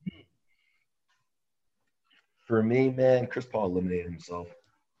 Yeah. For me, man, Chris Paul eliminated himself.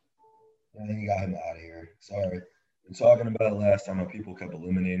 I think he got him out of here. Sorry. We're talking about it last time how people kept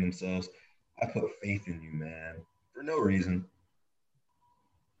eliminating themselves. I put faith in you, man, for no reason.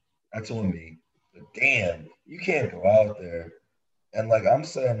 That's on me. But damn, you can't go out there. And like I'm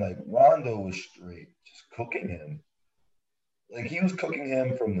saying, like Rondo was straight, just cooking him. Like he was cooking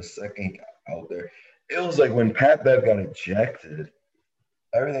him from the second he got out there. It was like when Pat Bev got ejected,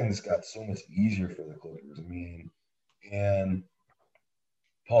 everything just got so much easier for the Clippers. I mean, and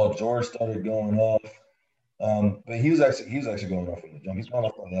Paul George started going off. But he was actually going off from the jump. He's gone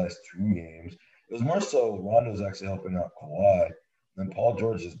off the last 2 games. It was more so Rondo was actually helping out Kawhi. And Paul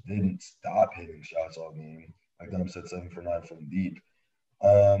George just didn't stop hitting shots all game. Like Dom said, 7 for 9 from deep.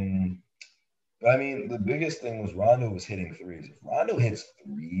 But I mean, the biggest thing was Rondo was hitting threes. If Rondo hits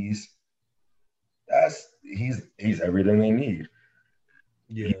threes, he's everything they need.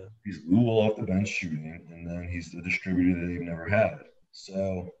 Yeah. He's Lou off the bench shooting, and then he's the distributor that they've never had.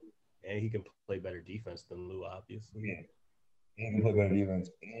 So and he can play better defense than Lou, obviously. Yeah. He can play better defense.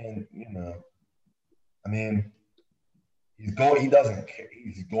 And, I mean, he's going. He doesn't care.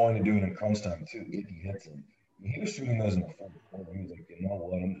 He's going to do it in crunch time too if he hits him. I mean, he was shooting those in the fourth quarter. He was like, you know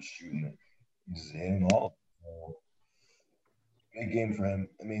what? I'm just shooting it. He's just hitting all. So, big game for him.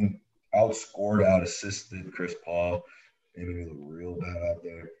 I mean, outscored, out assisted Chris Paul. Made me look real bad out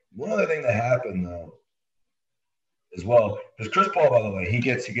there. One other thing that happened though, as well, because Chris Paul, by the way, he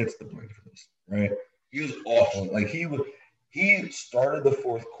gets the blame for this, right? He was awful. Like he started the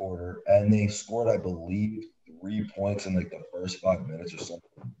fourth quarter and they scored, I believe, 3 points in like the first 5 minutes or something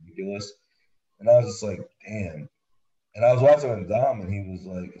ridiculous. And I was just like, damn. And I was watching with Dom, and he was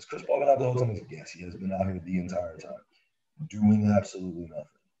like, "Is Chris Paul been out the whole time?" I was like, "Yes, he has been out here the entire time, doing absolutely nothing.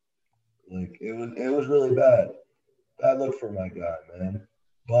 Like it was really bad. Bad look for my guy, man.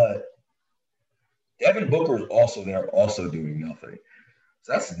 But Devin Booker is also there, also doing nothing.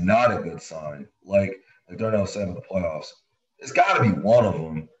 So that's not a good sign. Like Darnell said in the playoffs, it's got to be one of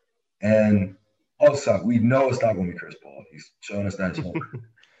them. And also, we know it's not going to be Chris Paul. He's showing us that.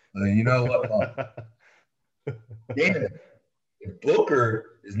 You know what? Damn, if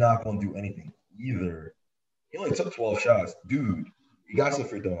Booker is not going to do anything either, he only took 12 shots. Dude, he got some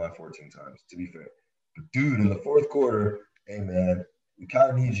free throw line 14 times, to be fair. But dude, in the fourth quarter, hey man, we kind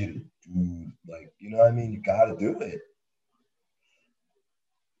of need you to do, like, you know what I mean? You got to do it.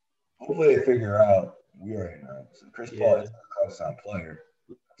 Hopefully they figure out we already know. So Chris Paul is a outside player.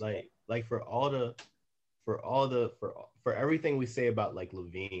 Like for everything we say about like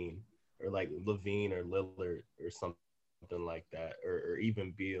Levine or Lillard or something like that, or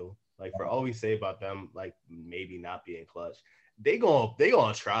even Beal, like for all we say about them, like maybe not being clutch, they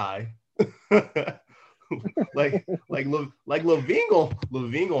gonna try. like Levine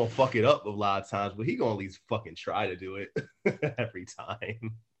gonna fuck it up a lot of times, but he gonna at least fucking try to do it every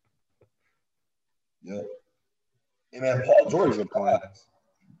time. Yeah. Hey man, Paul George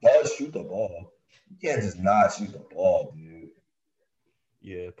does shoot the ball. You can't just not shoot the ball, dude.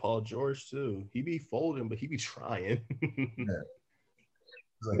 Yeah, Paul George too. He be folding, but he be trying. Yeah.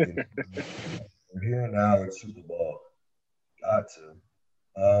 Like, we're here now. Let's shoot the ball. Got to.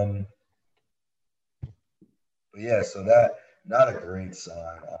 But yeah, so that not a great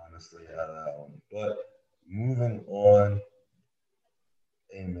sign, honestly, out of that one. But moving on,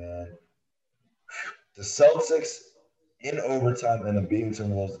 hey man, the Celtics in overtime and the beating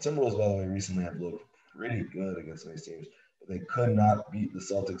Timberwolves. The Timberwolves, by the way, recently have looked pretty good against these teams, but they could not beat the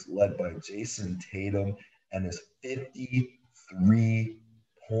Celtics, led by Jason Tatum and his 53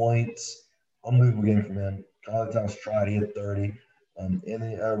 points. Unbelievable game from him. Carl Towns tried, he had 30.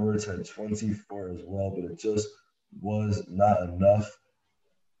 Anthony Edwards had 24 as well, but it just was not enough.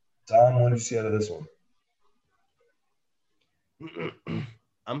 Tom, what did you see out of this one?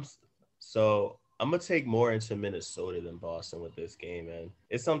 I'm gonna take more into Minnesota than Boston with this game, man.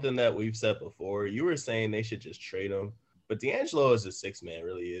 It's something that we've said before. You were saying they should just trade him, but D'Angelo as a six man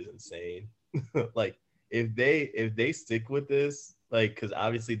really is insane. Like if they stick with this, like because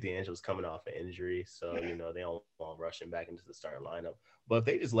obviously D'Angelo's coming off an injury, so they don't want to rush him back into the starting lineup. But if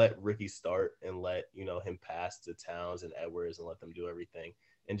they just let Ricky start and let him pass to Towns and Edwards and let them do everything,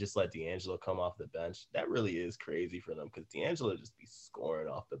 and just let D'Angelo come off the bench, that really is crazy for them because D'Angelo just be scoring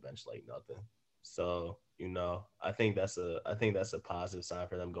off the bench like nothing. So, I think that's a positive sign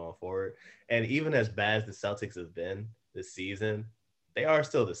for them going forward. And even as bad as the Celtics have been this season, they are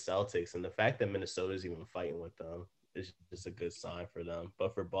still the Celtics. And the fact that Minnesota's even fighting with them is just a good sign for them.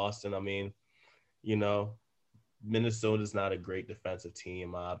 But for Boston, I mean, Minnesota's not a great defensive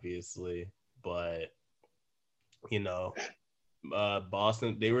team, obviously, but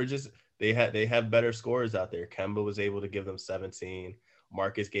Boston, they have better scorers out there. Kemba was able to give them 17.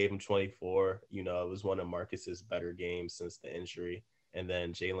 Marcus gave him 24. It was one of Marcus's better games since the injury. And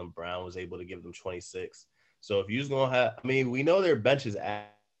then Jaylen Brown was able to give them 26. So if you're going to have, I mean, we know their bench is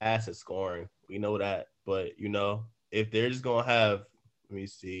ass at scoring. We know that. But, if they're just going to have, let me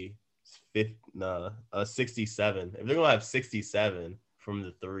see, 67. If they're going to have 67 from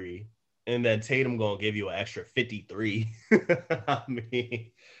the three, and then Tatum going to give you an extra 53. I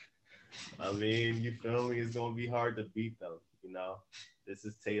mean, you feel me? It's going to be hard to beat them, This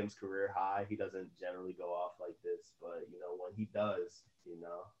is Tatum's career high. He doesn't generally go off like this, but when he does,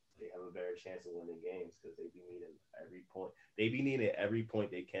 they have a better chance of winning games because they be needing every point. They be needing every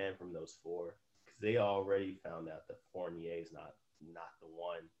point they can from those four because they already found out that Fournier is not the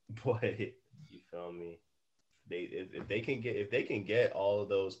one. But you feel me? If they can get all of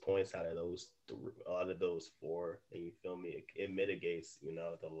those points out of those four, and you feel me, it mitigates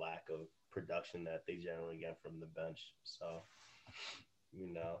the lack of production that they generally get from the bench. So.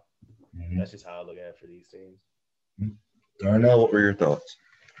 That's just how I look at it for these teams. Darnell, what were your thoughts?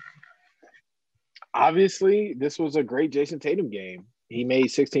 Obviously, this was a great Jason Tatum game. He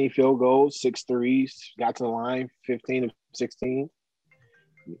made 16 field goals, 6 threes, got to the line, 15 of 16,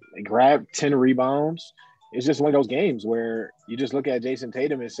 grabbed 10 rebounds. It's just one of those games where you just look at Jason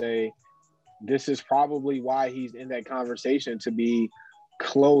Tatum and say, this is probably why he's in that conversation to be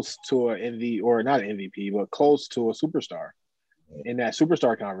close to an MVP, or not an MVP, but close to a superstar in that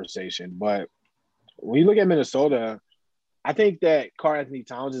superstar conversation. But when you look at Minnesota, I think that Karl-Anthony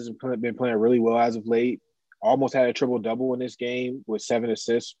Towns has been playing really well as of late. Almost had a triple-double in this game with 7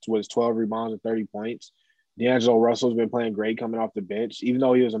 assists, with 12 rebounds and 30 points. D'Angelo Russell's been playing great coming off the bench, even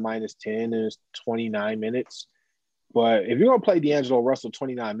though he was a -10 in his 29 minutes. But if you're going to play D'Angelo Russell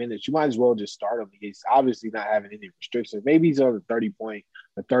 29 minutes, you might as well just start him. He's obviously not having any restrictions. Maybe he's on a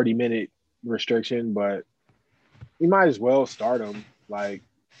 30-minute restriction, but you might as well start him. Like,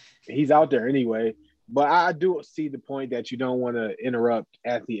 he's out there anyway. But I do see the point that you don't want to interrupt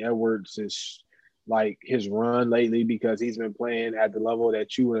Anthony Edwards' his run lately, because he's been playing at the level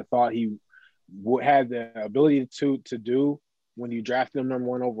that you would have thought he would have the ability to do when you drafted him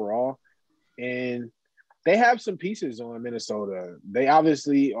 #1 overall. And they have some pieces on Minnesota. They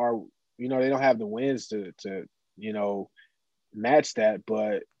obviously are, they don't have the wins to match that.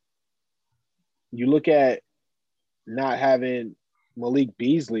 But you look at not having Malik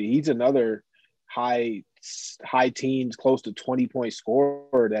Beasley, he's another high teens, close to 20-point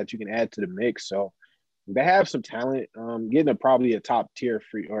scorer that you can add to the mix. So they have some talent. Getting probably a top tier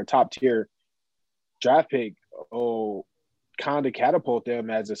draft pick will kind of catapult them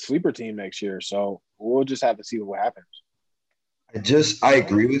as a sleeper team next year. So we'll just have to see what happens. I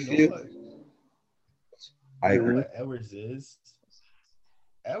agree with you. I agree. What Edwards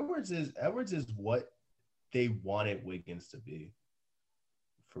is what they wanted Wiggins to be.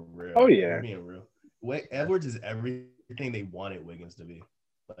 For real. Oh yeah. I'm being real. Edwards is everything they wanted Wiggins to be.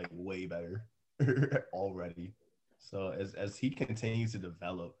 Like, way better already. So as he continues to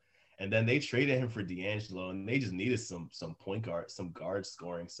develop, and then they traded him for D'Angelo, and they just needed some point guard, some guard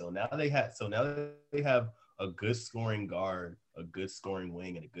scoring. So now they have a good scoring guard, a good scoring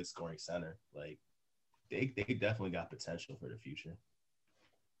wing, and a good scoring center. Like, they definitely got potential for the future.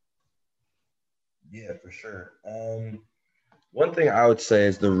 Yeah, for sure. One thing I would say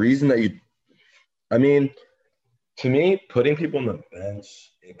is the reason that to me, putting people on the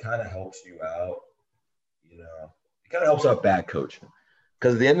bench, it kind of helps you out. It kind of helps out bad coaching.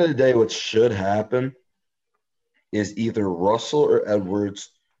 Because at the end of the day, what should happen is either Russell or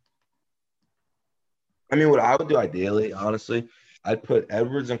Edwards. What I would do ideally, honestly, I'd put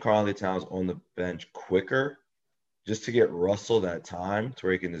Edwards and Karl-Anthony Towns on the bench quicker, just to get Russell that time to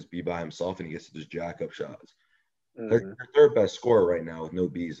where he can just be by himself and he gets to just jack up shots. They're their third best scorer right now with no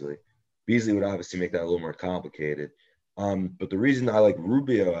Beasley. Beasley would obviously make that a little more complicated. But the reason I like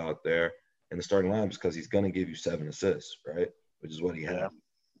Rubio out there in the starting lineup is because he's going to give you 7 assists, right? Which is what he had.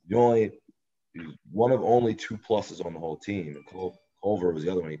 He's one of only 2 pluses on the whole team. And Culver was the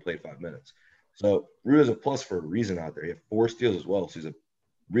other one. He played 5 minutes. So Rubio's a plus for a reason out there. He had 4 steals as well. So he's a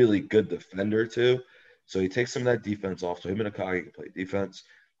really good defender too. So he takes some of that defense off. So him and Okagi can play defense.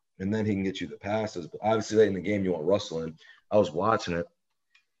 And then he can get you the passes. But obviously, late in the game, you want Russell in. I was watching them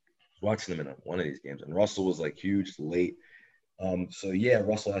in one of these games, and Russell was like huge late. So yeah,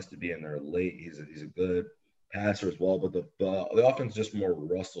 Russell has to be in there late. He's a good passer as well, but the offense is just more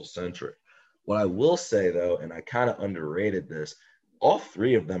Russell centric. What I will say though, and I kind of underrated this, all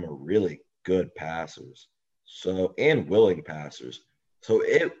 3 of them are really good passers. So, and willing passers. So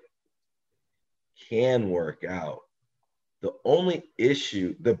it can work out. The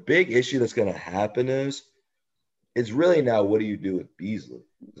big issue that's going to happen is really now, what do you do with Beasley?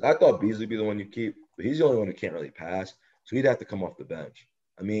 I thought Beasley would be the one you keep, but he's the only one who can't really pass. So he'd have to come off the bench.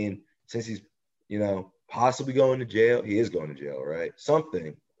 Since he's, possibly going to jail, he is going to jail, right?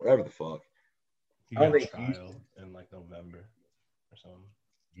 Something, whatever the fuck. He got a trial in like November or something.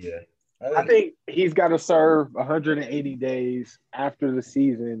 Yeah. I think he's got to serve 180 days after the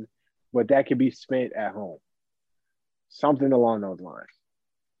season, but that can be spent at home. Something along those lines.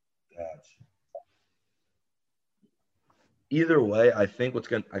 Gotcha. Either way, I think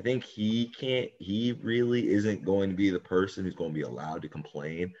he really isn't going to be the person who's going to be allowed to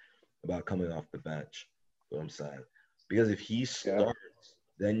complain about coming off the bench. That's what I'm saying. Because if he starts,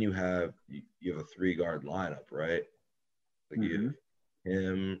 then you have a 3-guard lineup, right? Like you have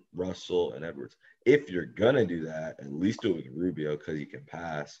him, Russell, and Edwards. If you're gonna do that, at least do it with Rubio because he can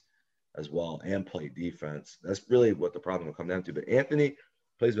pass as well and play defense. That's really what the problem will come down to. But Anthony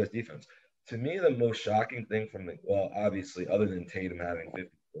plays best defense. To me, the most shocking thing obviously, other than Tatum having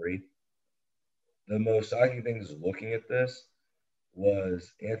 53, the most shocking thing is looking at this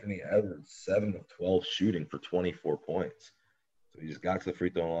was Anthony Edwards, 7 of 12 shooting for 24 points. So he just got to the free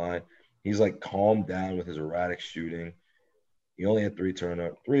throw line. He's like calmed down with his erratic shooting. He only had 3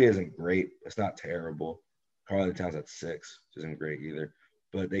 turnovers. 3 isn't great. It's not terrible. Karl Towns at 6, which isn't great either.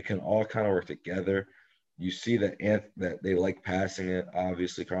 But they can all kind of work together. You see that that they like passing it.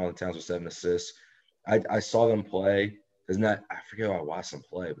 Obviously, Karl Towns with 7 assists. I saw them play. I forget how I watched them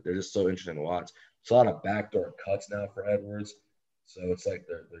play, but they're just so interesting to watch. It's a lot of backdoor cuts now for Edwards. So it's like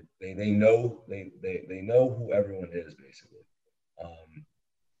they know who everyone is basically.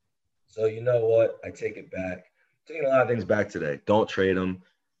 So you know what? I take it back. Taking a lot of things back today. Don't trade him.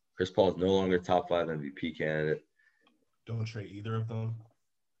 Chris Paul is no longer top 5 MVP candidate. Don't trade either of them.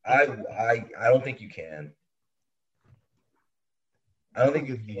 I don't think you can. I don't think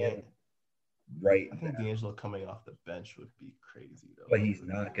you can. Right. I think D'Angelo coming off the bench would be crazy though. But he's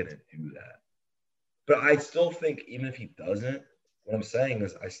not gonna do that. But I still think even if he doesn't, what I'm saying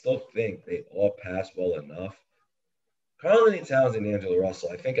is I still think they all pass well enough. Karl-Anthony Towns and D'Angelo Russell,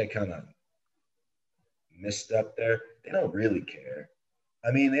 I think I kind of misstep there. They don't really care.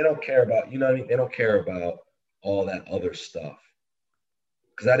 I mean, they don't care about, you know what I mean? They don't care about all that other stuff.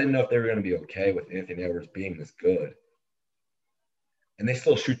 Because I didn't know if they were going to be okay with Anthony Edwards being this good. And they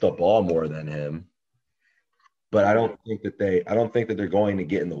still shoot the ball more than him. But I don't think that they're going to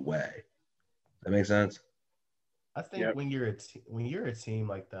get in the way. That makes sense? I think when you're a team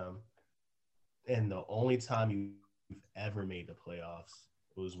like them, and the only time you've ever made the playoffs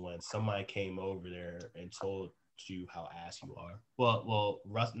was when somebody came over there and told you how ass you are. Well,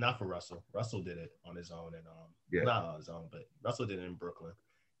 not for Russell. Russell did it on his own, and not on his own, but Russell did it in Brooklyn,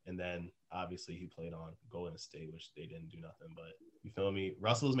 and then obviously he played on Golden State, which they didn't do nothing. But you feel me?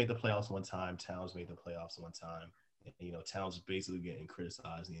 Russell's made the playoffs one time. Towns made the playoffs one time. And, you know, Towns was basically getting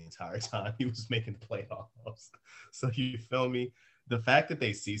criticized the entire time he was making the playoffs. So you feel me? The fact that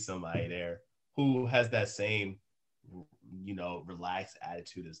they see somebody there who has that same, you know, relaxed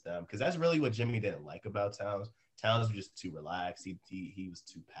attitude as them, because that's really what Jimmy didn't like about Towns. Towns was just too relaxed. He was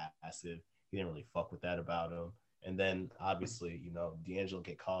too passive. He didn't really fuck with that about him. And then obviously, you know, D'Angelo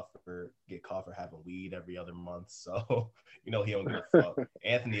get caught for having weed every other month. So, you know, he don't give a fuck.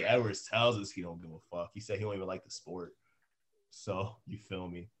 Anthony Edwards tells us he don't give a fuck. He said he don't even like the sport. So you feel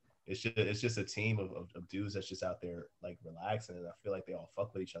me? It's just a team of dudes that's just out there like relaxing, and I feel like they all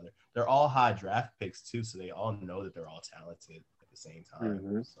fuck with each other. They're all high draft picks too, so they all know that they're all talented at the same time.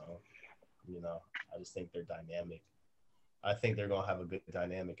 Mm-hmm. So, you know, I just think they're dynamic. I think they're gonna have a good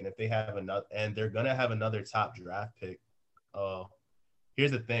dynamic, and if they have they're gonna have another top draft pick.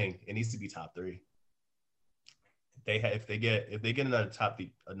 Here's the thing: it needs to be top 3. If they get another top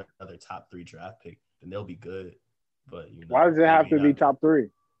 3 draft pick, then they'll be good. But you know, why does it have to be top 3?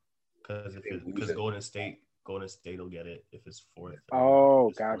 Because Golden State will get it if it's 4th.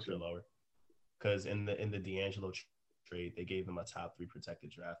 Gotcha. Or lower. Because in the D'Angelo trade, they gave him a top 3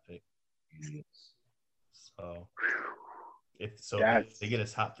 protected draft pick. So if they get a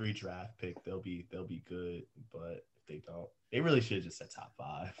top 3 draft pick, they'll be good. But if they don't, they really should have just said top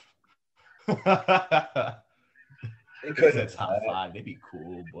 5. They could have said top 5. They'd be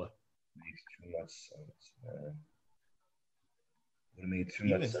cool, but makes too much sense, man. Would have made too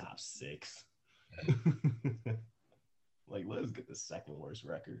even much sense. Top 6. Like, let's get the second worst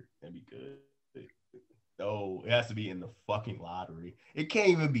record and be good. No, it has to be in the fucking lottery. It can't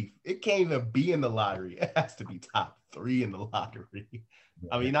even be in the lottery. It has to be top 3 in the lottery.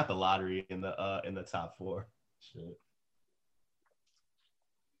 I mean, not the lottery, in the top 4. Shit.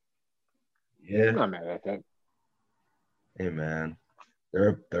 Yeah. I'm not mad at that. Hey man,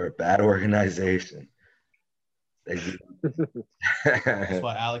 they're a bad organization. That's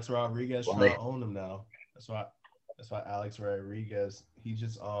why Alex Rodriguez trying to own them now. That's why Alex Rodriguez, he's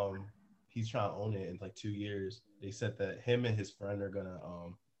trying to own it in like 2 years. They said that him and his friend are gonna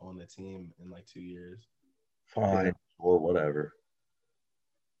own the team in like 2 years. Fine, or whatever.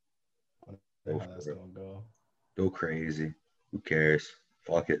 I don't know how that's gonna go. Go crazy. Who cares?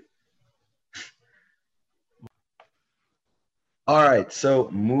 Fuck it. All right, so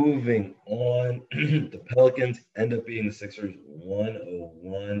moving on, the Pelicans end up beating the Sixers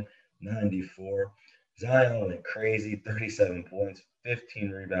 101-94. Zion went crazy, 37 points, 15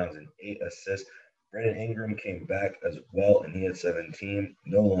 rebounds, and 8 assists. Brandon Ingram came back as well, and he had 17.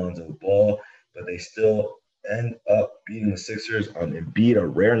 No Lonzo Ball, but they still end up beating the Sixers on Embiid, a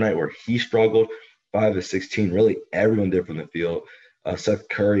rare night where he struggled, 5 of 16. Really, everyone did from the field. Seth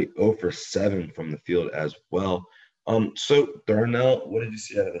Curry 0 for 7 from the field as well. So Darnell, what did you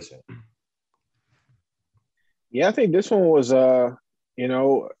see out of this one? Yeah, I think this one was it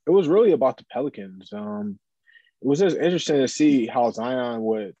was really about the Pelicans. it was just interesting to see how Zion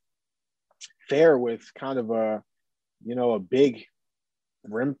would fare with kind of a big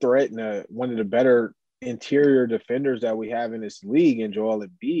rim threat and one of the better interior defenders that we have in this league in Joel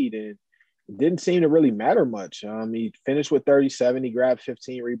Embiid, and it didn't seem to really matter much. He finished with 37. He grabbed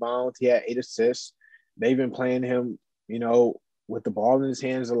 15 rebounds. He had 8 assists. They've been playing him, with the ball in his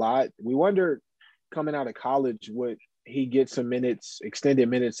hands a lot. We wondered coming out of college would he get some minutes, extended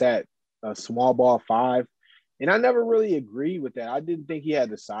minutes at a small ball 5. And I never really agreed with that. I didn't think he had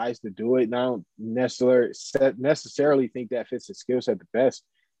the size to do it. And I don't necessarily think that fits his skill set the best.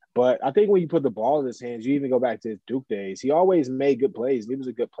 But I think when you put the ball in his hands, you even go back to his Duke days, he always made good plays. He was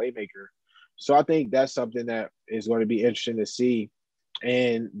a good playmaker. So I think that's something that is going to be interesting to see.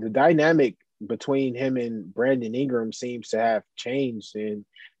 And the dynamic between him and Brandon Ingram seems to have changed. And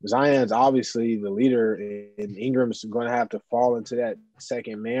Zion's obviously the leader, and Ingram's going to have to fall into that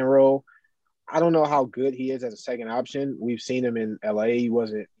second man role. I don't know how good he is as a second option. We've seen him in LA. He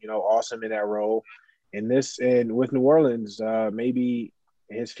wasn't, awesome in that role. And with New Orleans, maybe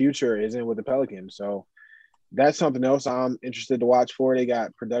his future isn't with the Pelicans. So that's something else I'm interested to watch for. They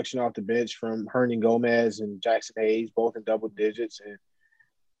got production off the bench from Hernan Gomez and Jackson Hayes, both in double digits, and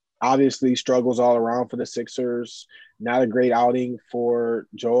obviously struggles all around for the Sixers. Not a great outing for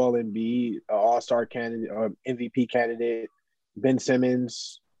Joel Embiid, All-Star candidate, MVP candidate. Ben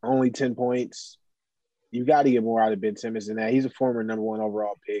Simmons, only 10 points. You got to get more out of Ben Simmons than that. He's a former number 1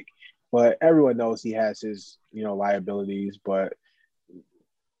 overall pick, but everyone knows he has his, liabilities. But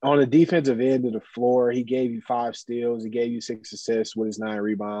on the defensive end of the floor, he gave you 5 steals. He gave you 6 assists with his 9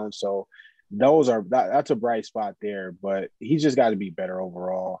 rebounds. So that's a bright spot there, but he's just got to be better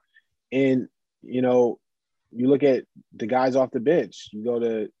overall. And, you look at the guys off the bench. You go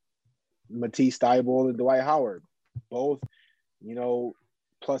to Matisse Thybulle and Dwight Howard, both,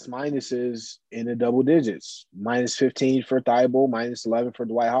 plus minuses in the double digits, minus 15 for Thybulle, minus 11 for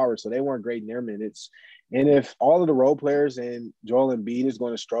Dwight Howard. So they weren't great in their minutes. And if all of the role players and Joel Embiid is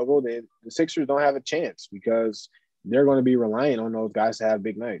going to struggle, then the Sixers don't have a chance because they're going to be relying on those guys to have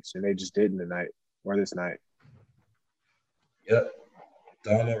big nights. And they just didn't tonight or this night. Yep.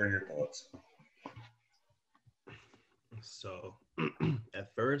 Don, what were your thoughts? So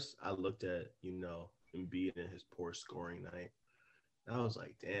at first I looked at, Embiid and his poor scoring night. I was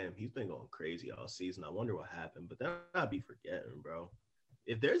like, damn, he's been going crazy all season. I wonder what happened. But then I'd be forgetting, bro.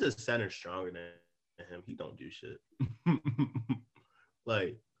 If there's a center stronger than him, he don't do shit.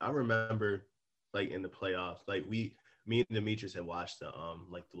 Like, I remember, like, in the playoffs, like, me and Demetrius had watched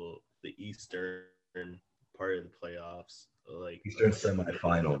the Eastern part of the playoffs, like Eastern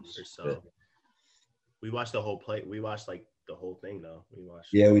semifinals or so. We watched the whole play. We watched, like, the whole thing, though. We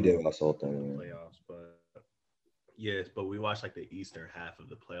did watch the whole thing. Playoffs, but yes, but we watched like the Eastern half of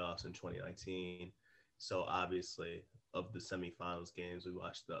the playoffs in 2019. So obviously, of the semifinals games, we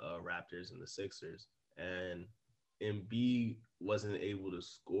watched the Raptors and the Sixers, and Embiid wasn't able to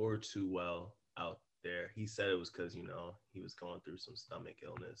score too well out there. He said it was because he was going through some stomach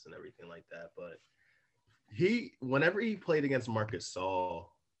illness and everything like that. But whenever he played against Marc Gasol,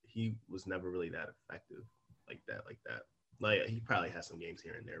 he was never really that effective like that. Like, he probably had some games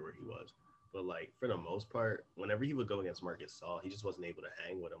here and there where he was. But, like, for the most part, whenever he would go against Marc Gasol, he just wasn't able to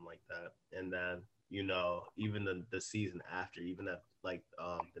hang with him like that. And then, even the season after, even at, like,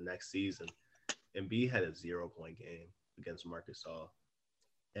 the next season, Embiid had a 0-point game against Marc Gasol.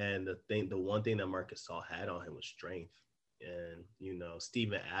 And the one thing that Marc Gasol had on him was strength. And,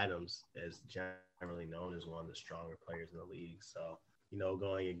 Steven Adams is generally known as one of the stronger players in the league. So,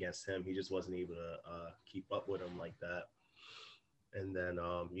 going against him, he just wasn't able to keep up with him like that. And then,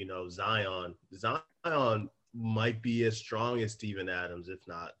 Zion might be as strong as Steven Adams, if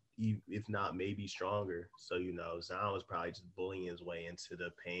not maybe stronger. So, Zion was probably just bullying his way into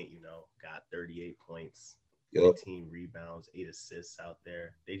the paint, got 38 points, 15 rebounds, 8 assists out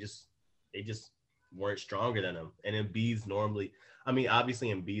there. They just weren't stronger than him. And Embiid's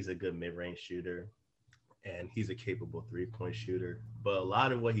obviously Embiid's a good mid-range shooter, and he's a capable 3-point shooter. But a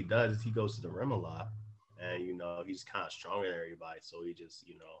lot of what he does is he goes to the rim a lot. And, he's kind of stronger than everybody. So he just,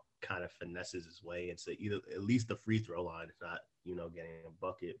 kind of finesses his way into at least the free throw line, if not, getting a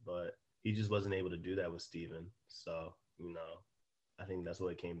bucket. But he just wasn't able to do that with Steven. So, I think that's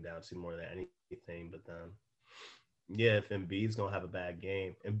what it came down to more than anything. But then, yeah, if Embiid's going to have a bad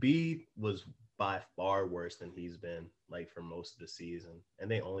game. Embiid was by far worse than he's been, like, for most of the season.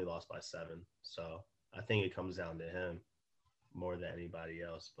 And they only lost by 7. So I think it comes down to him more than anybody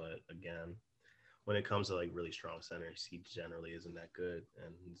else. But, again, when it comes to, like, really strong centers, he generally isn't that good.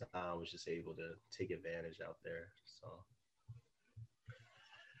 And Zion was just able to take advantage out there. So,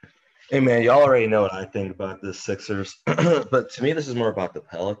 Hey man, y'all already know what I think about the Sixers, but to me, this is more about the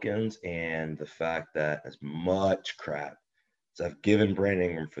Pelicans and the fact that as much crap as I've given Brandon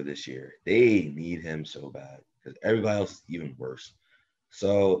Ingram for this year, they need him so bad because everybody else is even worse.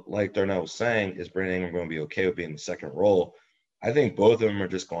 So, like Darnell was saying, is Brandon Ingram going to be okay with being the second role? I think both of them are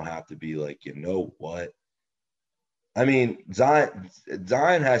just going to have to be like, you know what? I mean,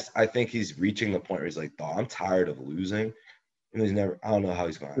 Zion has. I think he's reaching the point where he's like, "Dawg, I'm tired of losing." And he's never. I don't know how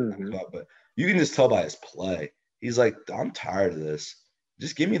he's going to act about, but you can just tell by his play. He's like, "I'm tired of this.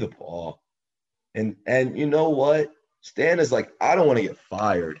 Just give me the ball." And you know what? Stan is like, "I don't want to get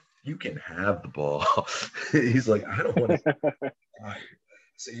fired. You can have the ball." He's like, "I don't want to get fired."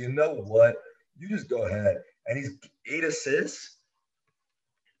 So you know what? You just go ahead. And he's 8 assists,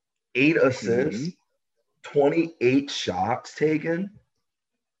 8 assists, 28 shots taken,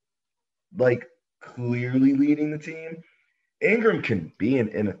 like clearly leading the team. Ingram can be an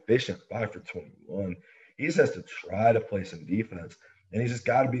inefficient 5 for 21. He just has to try to play some defense, and he's just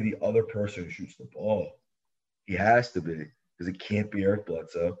got to be the other person who shoots the ball. He has to be because it can't be Eric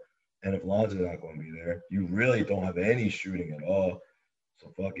Bledsoe. And if Lonzo's not going to be there, you really don't have any shooting at all.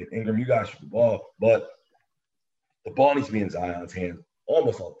 So fuck it, Ingram, you guys shoot the ball, but the ball needs to be in Zion's hands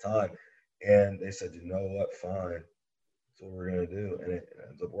almost all the time. And they said, you know what, fine, that's what we're gonna do, and it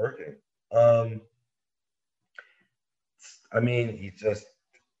ends up working. I mean, he's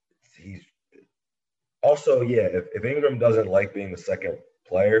also, yeah, if Ingram doesn't like being the second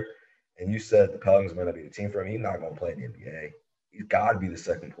player, and you said the Pelicans might not be the team for him, he's not going to play in the NBA. He's got to be the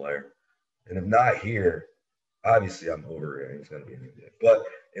second player. And if not here, obviously I'm over it. He's going to be in the NBA. But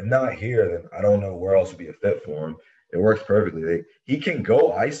if not here, then I don't know where else would be a fit for him. It works perfectly. He can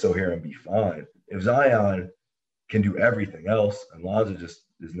go ISO here and be fine. If Zion can do everything else, and Lonzo just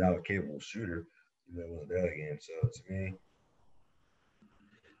is now a capable shooter, that wasn't that game. So to me,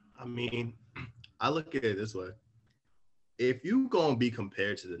 I mean, I look at it this way. If you gonna be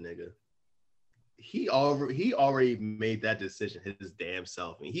compared to the nigga, he already made that decision his damn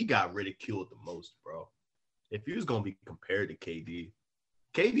self. I mean, he got ridiculed the most, bro. If he was gonna be compared to KD,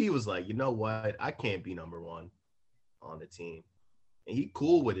 KD was like, you know what? I can't be number one on the team. And he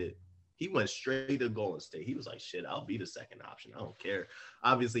cool with it. He went straight to Golden State. He was like, shit, I'll be the second option. I don't care.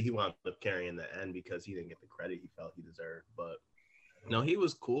 Obviously, he wound up carrying the end because he didn't get the credit he felt he deserved. But no, he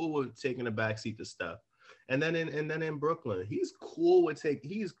was cool with taking a backseat to Steph. And then in Brooklyn, he's cool with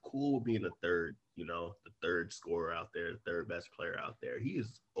being the third, the third scorer out there, the third best player out there. He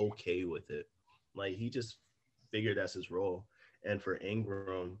is okay with it. Like he just figured that's his role. And for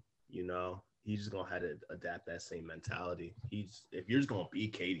Ingram, he's just gonna have to adapt that same mentality. If you're just gonna be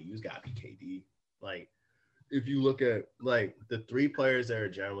KD, you just gotta be KD. Like if you look at like the three players that are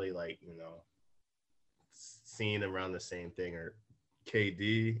generally like, seen around the same thing are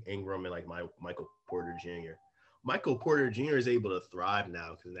KD, Ingram, and like Michael Porter Jr. Michael Porter Jr. is able to thrive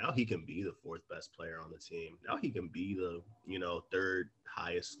now because now he can be the fourth best player on the team. Now he can be the third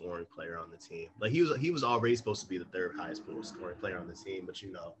highest scoring player on the team. Like he was already supposed to be the third highest scoring player on the team, but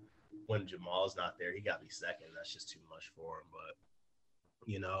when Jamal's not there, he got to be second. That's just too much for him. But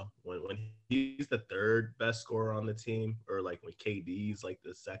when he's the third best scorer on the team, or like when KD's like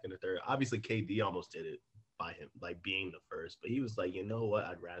the second or third, obviously KD almost did it by him like being the first, but he was like, you know what,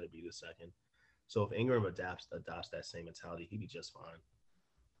 I'd rather be the second. So if Ingram adopts that same mentality, he'd be just fine.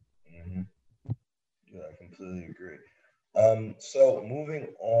 Mm-hmm. Yeah, I completely agree. So moving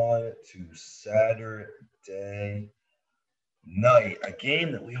on to Saturday night, a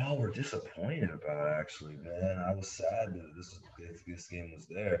game that we all were disappointed about. Actually, man, I was sad that this game was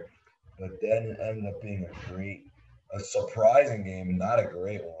there, but then it ended up being a surprising game, not a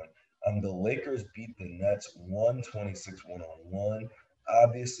great one. The Lakers beat the Nets 126 1-on-1.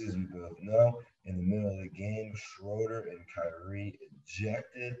 Obviously, as we both know, in the middle of the game, Schroeder and Kyrie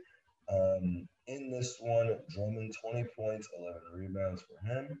ejected. In this one, Drummond 20 points, 11 rebounds for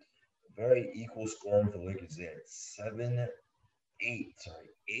him. Very equal scoring for the Lakers. They had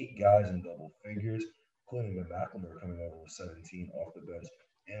eight guys in double figures, including Ben McLemore coming over with 17 off the bench.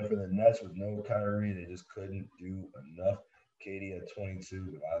 And for the Nets with no Kyrie, they just couldn't do enough. KD had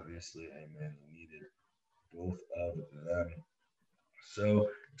 22, but obviously, they needed both of them. So,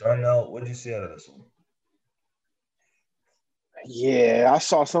 Darnell, what did you see out of this one? Yeah, I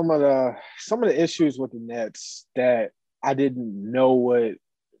saw some of the issues with the Nets that I didn't know what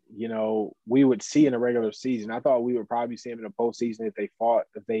we would see in a regular season. I thought we would probably see them in the postseason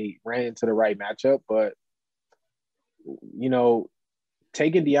if they ran into the right matchup. But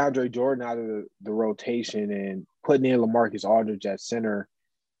taking DeAndre Jordan out of the rotation and putting in LaMarcus Aldridge at center,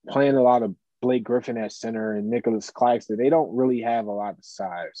 playing a lot of Blake Griffin at center and Nicholas Claxton, they don't really have a lot of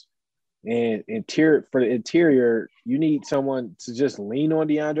size. And for the interior, you need someone to just lean on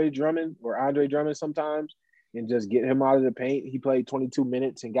DeAndre Drummond or Andre Drummond sometimes and just get him out of the paint. He played 22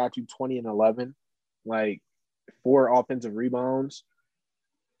 minutes and got you 20 and 11, like 4 offensive rebounds.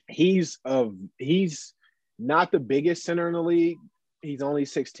 He's not the biggest center in the league. He's only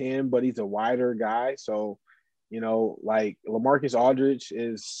 6'10", but he's a wider guy. So, like LaMarcus Aldridge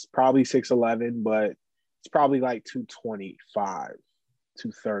is probably 6'11", but it's probably like 225,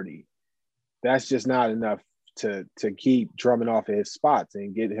 230. That's just not enough to keep Drummond off of his spots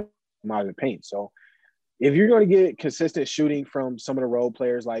and get him out of the paint. So if you're going to get consistent shooting from some of the role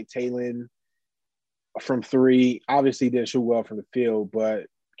players like Taylor from 3, obviously didn't shoot well from the field, but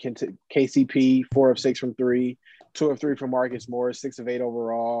KCP 4 of 6 from 3, 2 of 3 from Marcus Morris, 6 of 8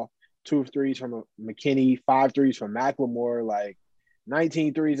 overall, 2 of 3s from McKinney, 5 threes from Macklemore, like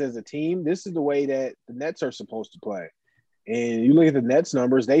 19 threes as a team. This is the way that the Nets are supposed to play. And you look at the Nets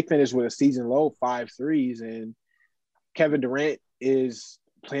numbers, they finished with a season low 5 threes, and Kevin Durant is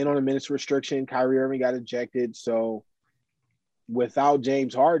playing on a minutes restriction. Kyrie Irving got ejected. So without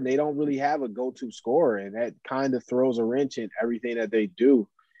James Harden, they don't really have a go-to scorer, and that kind of throws a wrench in everything that they do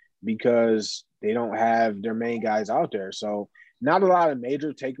because they don't have their main guys out there. So not a lot of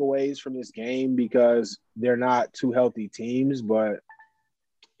major takeaways from this game because they're not two healthy teams. But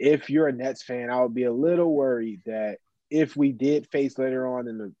if you're a Nets fan, I would be a little worried that if we did face later on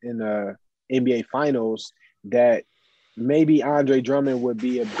in the NBA Finals, that maybe Andre Drummond would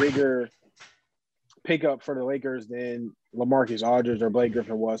be a bigger pickup for the Lakers than LaMarcus Aldridge or Blake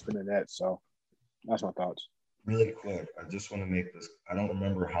Griffin was for the Nets. So that's my thoughts. Really quick, I just want to make this. I don't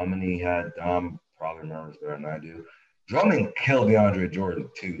remember how many he had. Dom probably remembers better than I do. Drummond killed DeAndre Jordan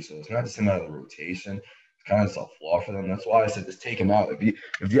too, so it's not just him out of the rotation. It's kind of a flaw for them. That's why I said just take him out. Because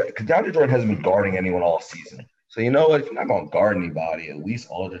DeAndre Jordan hasn't been guarding anyone all season. So you know what? If you're not going to guard anybody, at least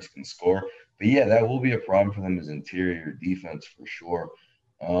Aldridge can score. But yeah, that will be a problem for them as interior defense for sure.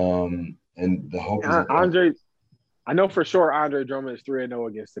 And the hope is I know for sure Andre Drummond is 3-0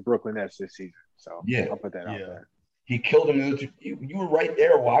 against the Brooklyn Nets this season. So yeah, I'll put that out there. He killed him. You were right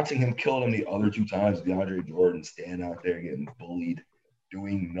there watching him kill him the other 2 times. DeAndre Jordan stand out there getting bullied,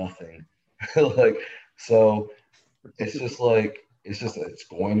 doing nothing. So it's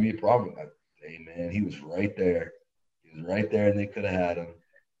going to be a problem. Hey, man, he was right there. And they could have had him.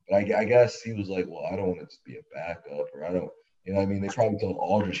 But I guess he was like, well, I don't want to just be a backup, or I don't, you know what I mean? They probably told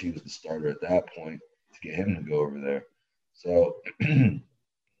Aldridge he was the starter at that point to get him to go over there. So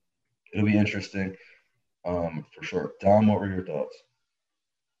it'll be interesting for sure. Dom, what were your thoughts?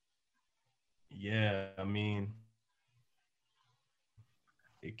 Yeah, I mean,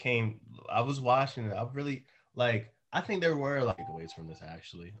 I was watching it. I think there were takeaways from this,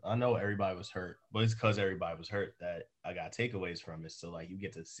 actually. I know everybody was hurt, but it's because everybody was hurt that I got takeaways from it. So you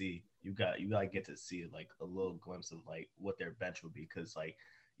get to see, you get to see a little glimpse of what their bench would be. Because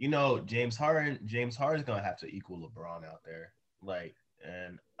James Harden's going to have to equal LeBron out there.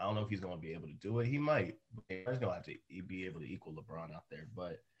 And I don't know if he's going to be able to do it. He might. He's going to have to be able to equal LeBron out there.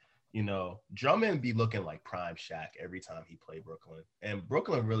 But Drummond be looking like prime Shaq every time he played Brooklyn. And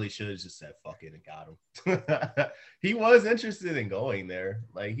Brooklyn really should have just said, fuck it, and got him. He was interested in going there.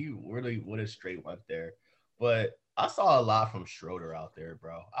 He really would have straight went there. But I saw a lot from Schroeder out there,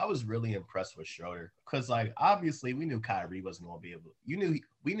 bro. I was really impressed with Schroeder. Because, obviously, we knew Kyrie wasn't going to be able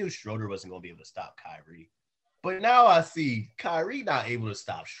 – we knew Schroeder wasn't going to be able to stop Kyrie. But now I see Kyrie not able to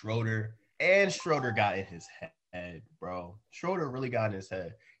stop Schroeder, and Schroeder got in his head, bro. Schroeder really got in his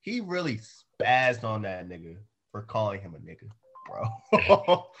head. He really spazzed on that nigga for calling him a nigga,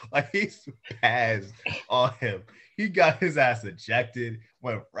 bro. He spazzed on him. He got his ass ejected,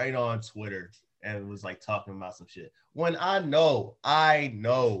 went right on Twitter, and was talking about some shit. When I know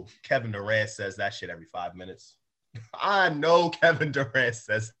Kevin Durant says that shit every 5 minutes. I know Kevin Durant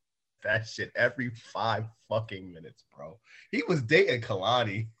says that shit every 5 fucking minutes, bro. He was dating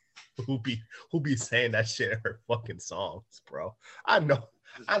Kalani, who be saying that shit in her fucking songs, bro. I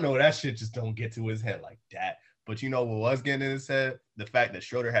know that shit just don't get to his head like that. But you know what was getting in his head? The fact that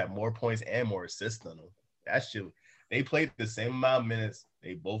Schroeder had more points and more assists than him. That shit. They played the same amount of minutes.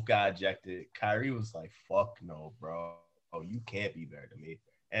 They both got ejected. Kyrie was like, fuck no, bro. Oh, you can't be better than me.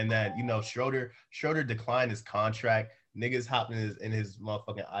 And then, Schroeder declined his contract. Niggas hopping in his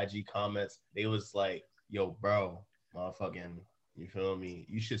motherfucking IG comments. They was like, yo, bro, motherfucking, you feel me?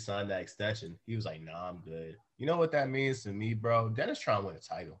 You should sign that extension. He was like, nah, I'm good. You know what that means to me, bro? Dennis trying to win a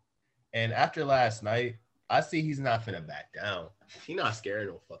title. And after last night, I see he's not finna back down. He not scared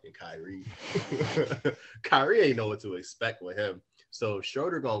of no fucking Kyrie. Kyrie ain't know what to expect with him. So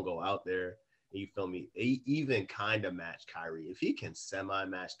Schroeder gonna go out there You feel me? He even kind of match Kyrie. If he can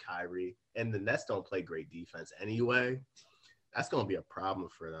semi-match Kyrie, and the Nets don't play great defense anyway, that's going to be a problem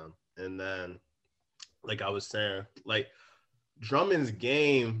for them. And then, like I was saying, like Drummond's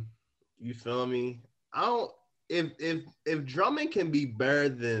game, you feel me? I don't if Drummond can be better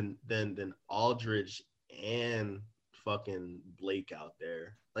than Aldridge and fucking Blake out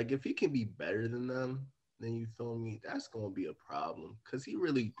there, like if he can be better than them, then you feel me? That's gonna be a problem because he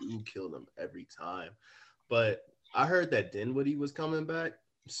really do kill them every time. But I heard that Dinwiddie was coming back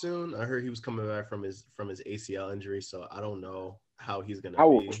soon. I heard he was coming back from his ACL injury, so I don't know how he's gonna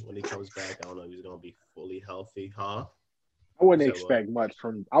be when he comes back. I don't know if he's gonna be fully healthy, huh? I wouldn't expect much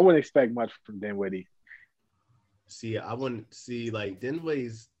from Dinwiddie. See, I wouldn't see like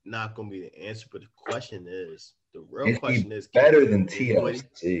Dinwiddie's not gonna be the answer, but the real question is better than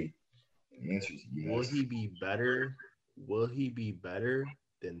TLC? The answer is yes. Will he be better? Will he be better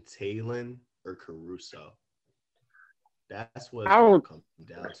than Talon or Caruso? That's what it's gonna come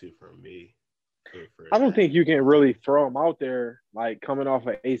down to for me. I don't think you can really throw him out there like coming off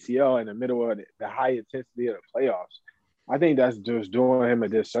an ACL in the middle of the high intensity of the playoffs. I think that's just doing him a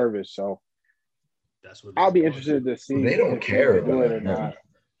disservice. So that's what I'll be interested to see. They don't care about it or not.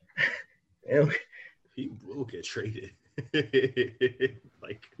 He will get traded.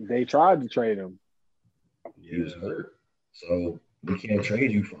 Like they tried to trade him. Yeah. He was hurt, so we can't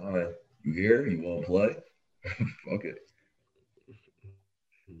trade you. Fine, you here? You won't play? Fuck it.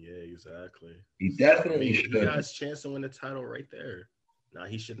 Yeah, exactly. He definitely should. He got his chance to win the title right there. Nah,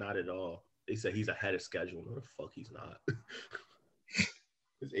 he should not at all. They said he's ahead of schedule. No, the fuck he's not.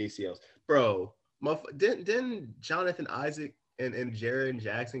 His ACLs. Bro, didn't Jonathan Isaac and Jaren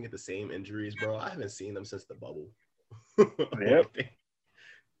Jackson get the same injuries, bro? I haven't seen them since the bubble. Yep.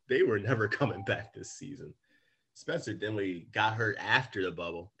 They were never coming back this season. Spencer Dinwiddie got hurt after the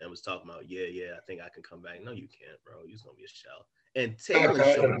bubble and was talking about, yeah, I think I can come back. No, you can't, bro. You're going to be a shell. And Taylor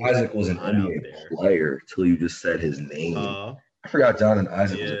Isaac was an NBA player till you just said his name. I forgot Jonathan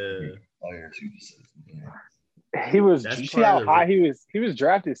Isaac was an NBA player too. Just said his name. He was. You see how high he was? He was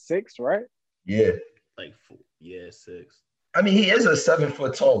drafted 6th, right? Yeah. Like 6. I mean, he is a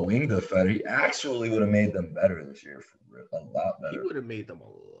 7-foot tall wing defender. He actually would have made them better this year, a lot better. He would have made them a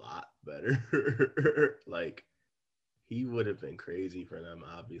lot better. Like, he would have been crazy for them,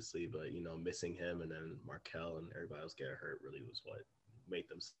 obviously, but missing him and then Markelle and everybody else getting hurt really was what made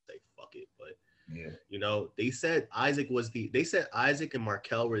them say fuck it. But yeah, they said Isaac and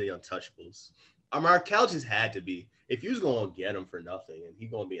Markelle were the untouchables. Markelle just had to be. If you was gonna get him for nothing and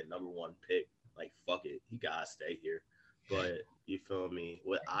he's gonna be a number 1 pick, like fuck it, he gotta stay here. But you feel me?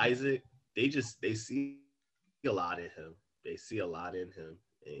 With Isaac, they see a lot in him. They see a lot in him.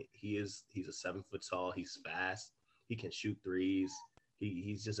 And he's a 7 foot tall. He's fast. He can shoot threes.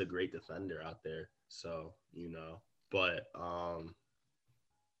 He's just a great defender out there. So, but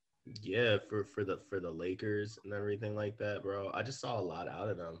yeah, for the Lakers and everything like that, bro, I just saw a lot out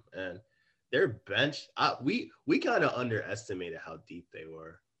of them. And their bench, we kind of underestimated how deep they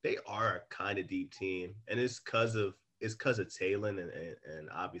were. They are a kind of deep team, and it's because of Talon and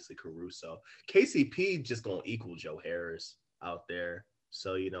obviously Caruso. KCP just gonna equal Joe Harris out there.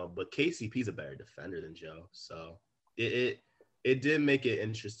 So, but KCP's a better defender than Joe. So it did make it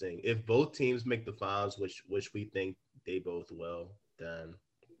interesting. If both teams make the finals, which we think they both will, then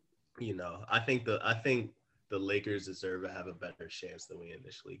I think the Lakers deserve to have a better chance than we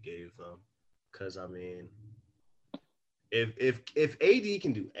initially gave them. Because I mean, if AD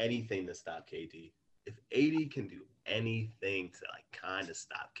can do anything to stop KD, if AD can do anything to like kind of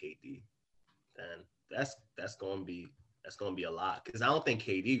stop KD, then that's gonna be a lot. Because I don't think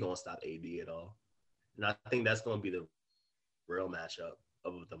KD gonna stop AD at all, and I think that's gonna be the real matchup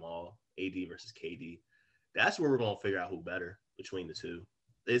of them all, AD versus KD. That's where we're gonna figure out who better between the two.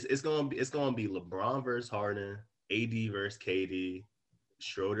 It's gonna be LeBron versus Harden, AD versus KD,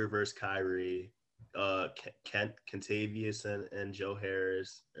 Schroeder versus Kyrie, Kentavious and Joe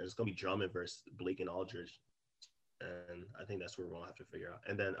Harris, and it's gonna be Drummond versus Blake and Aldridge. And I think that's what we're gonna have to figure out.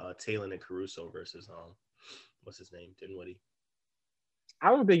 And then Talon and Caruso versus what's his name? Dinwiddie. I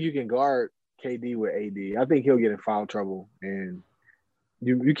don't think you can guard KD with AD. I think he'll get in foul trouble, and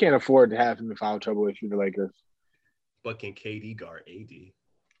you can't afford to have him in foul trouble if you're the Lakers. But can KD guard AD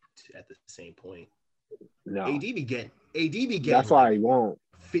at the same point? No. AD be getting. That's why he won't.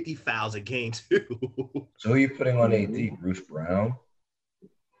 50 fouls a game too. So who are you putting on AD? Bruce Brown?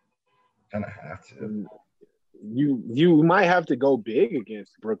 Kind of have to. You might have to go big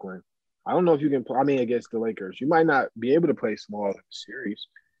against Brooklyn. I don't know if you can. Against the Lakers, you might not be able to play small in the series.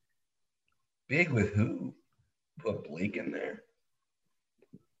 Big with who? Put Blake in there.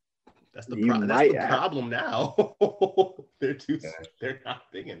 That's the You that's might the have. problem now. They're not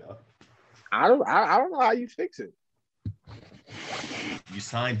big enough. I don't know how you fix it. You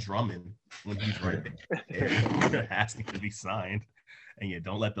sign Drummond when he's right there. You're asking to be signed, and you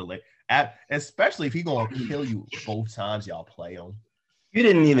don't let especially if he's gonna kill you both times y'all play him. You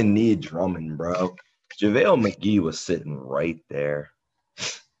didn't even need Drummond, bro. JaVale McGee was sitting right there,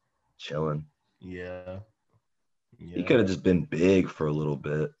 chilling. Yeah. He could have just been big for a little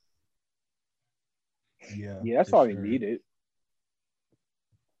bit. Yeah, that's all he needed.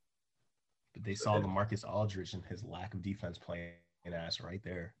 But they saw LaMarcus Aldridge and his lack of defense playing ass right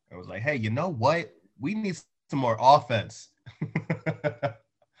there. It was like, hey, you know what? We need some more offense.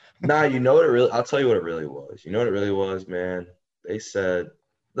 Nah, you know what it really – I'll tell you what it really was. You know what it really was, man? They said –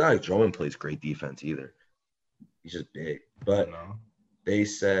 not like Drummond plays great defense either. He's just big. But they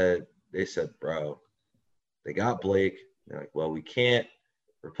said, bro, they got Blake. They're like, well, we can't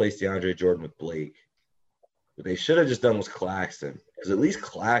replace DeAndre Jordan with Blake. What they should have just done was Claxton, because at least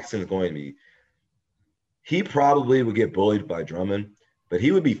Claxton is going to be – he probably would get bullied by Drummond, but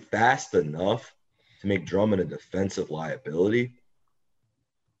he would be fast enough to make Drummond a defensive liability.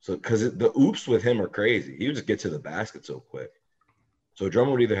 So because the oops with him are crazy. He would just get to the basket so quick. So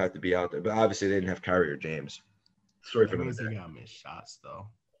Drummond would either have to be out there, but obviously they didn't have Kyrie or James. Sorry for them. They got missed shots, though.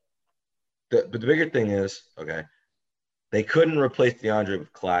 But the bigger thing is, okay, they couldn't replace DeAndre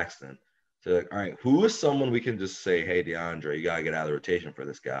with Claxton. So, like, all right, who is someone we can just say, hey, DeAndre, you got to get out of the rotation for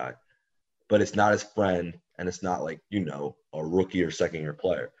this guy? But it's not his friend, and it's not like, a rookie or second-year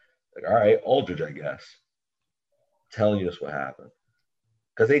player. Like, all right, Aldridge, I guess. I'm telling you this what happened.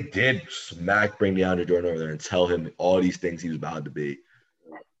 Because they did bring DeAndre Jordan over there and tell him all these things he was about to be.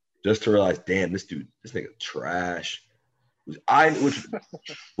 Just to realize, damn, this nigga trash. Which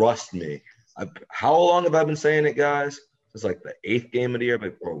trust me. How long have I been saying it, guys? It's like the 8th game of the year. I'm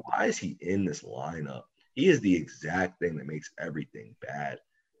like, bro, why is he in this lineup? He is the exact thing that makes everything bad.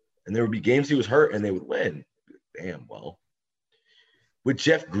 And there would be games he was hurt and they would win. Damn, well. With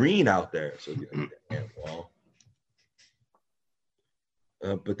Jeff Green out there. So, damn, well.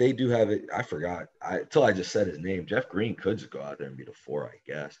 But they do have it. I forgot. Until I just said his name. Jeff Green could just go out there and be the 4, I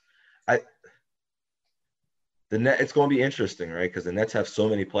guess. It's going to be interesting, right? Because the Nets have so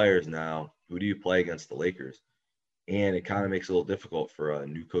many players now. Who do you play against the Lakers? And it kind of makes it a little difficult for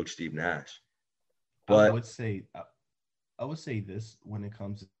new coach Steve Nash. But I would say this when it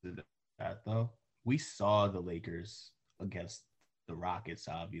comes to that, though. We saw the Lakers against the Rockets,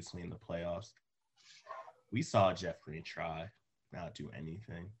 obviously, in the playoffs. We saw Jeff Green try. Not do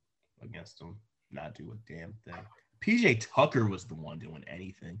anything against them. Not do a damn thing. PJ Tucker was the one doing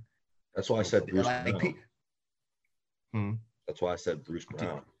anything. That's why I said Bruce Brown. That's why I said Bruce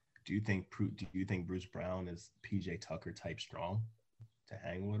Brown. Do you think Bruce Brown is PJ Tucker type strong to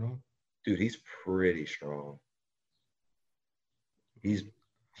hang with him? Dude, he's pretty strong. He's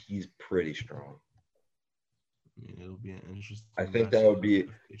pretty strong. It'll be an interesting. I think that would be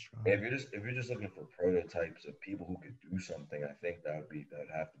if you're just looking for prototypes of people who could do something. I think that would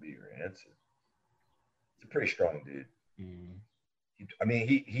have to be your answer. He's a pretty strong dude.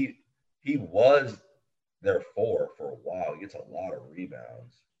 He was their 4 for a while. He gets a lot of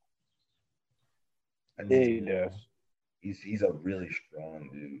rebounds. Yeah, he does. He's a really strong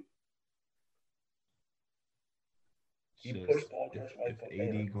dude. He pushed ball just like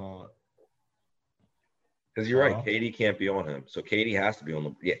AD gone. Because you're right, KD can't be on him. So KD has to be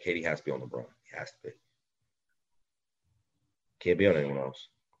on KD has to be on LeBron. He has to be. Can't be on anyone else.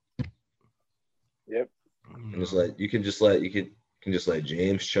 Yep. And you can just let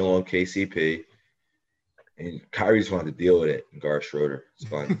James chill on KCP, and Kyrie's going to have to deal with it. And guard Schroeder. It's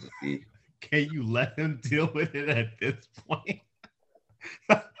fine. Can you let him deal with it at this point?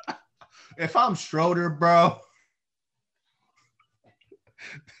 If I'm Schroeder, bro.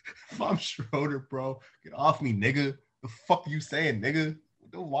 If I'm Schroeder, bro, get off me, nigga. The fuck you saying, nigga?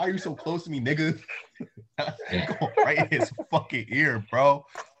 Why are you so close to me, nigga? Going right in his fucking ear, bro.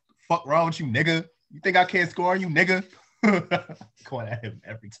 Fuck wrong with you, nigga? You think I can't score on you, nigga? Going at him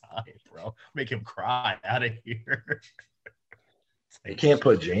every time, bro. Make him cry out of here. You can't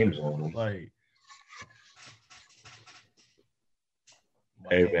put James on him.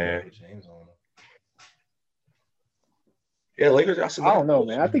 Hey, man. James on him. Yeah, Lakers got some. I don't know,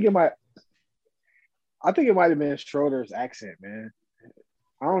 man. I think it might have been Schroeder's accent, man.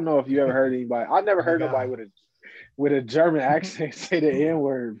 I don't know if you ever heard anybody. I never heard nobody with a German accent say the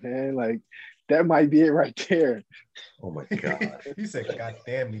N-word, man. Like that might be it right there. Oh my god! He said, "God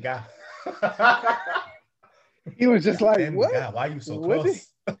damn, you got." He was just like, "What? God, why are you so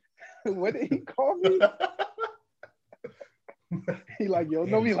close?" What did he call me? He like, yo,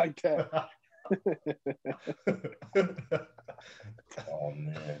 don't be like that. Oh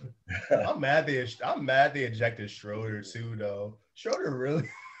man. I'm mad they ejected Schroeder too, though. Schroeder really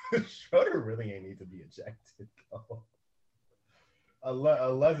ain't need to be ejected, though.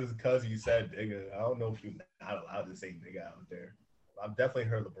 Unless it's because you said nigga. I don't know if you're not allowed to say nigga out there. I've definitely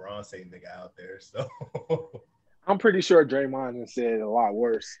heard LeBron say nigga out there, so I'm pretty sure Draymond has said a lot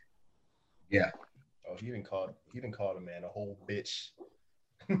worse. Yeah. oh, he didn't call the man a whole bitch.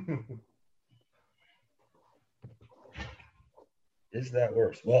 Is that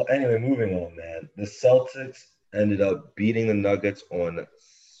worse? Well, anyway, moving on, man. The Celtics ended up beating the Nuggets on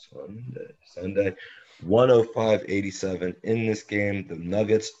Sunday, 105-87. In this game, the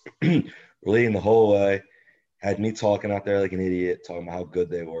Nuggets were leading the whole way, had me talking out there like an idiot, talking about how good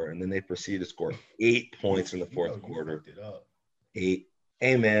they were, and then they proceeded to score 8 points in the fourth quarter. 8.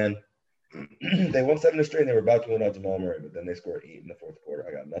 Hey, man. They won 7 straight, and they were about to win out Jamal Murray, but then they scored 8 in the fourth quarter.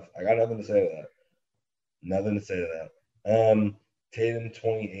 I got nothing to say to that. Nothing to say to that. Tatum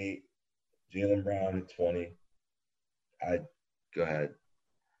 28, Jaylen Brown 20. Go ahead.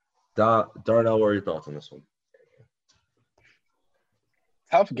 Darnell, what are your thoughts on this one?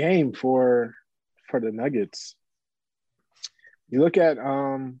 Tough game for the Nuggets. You look at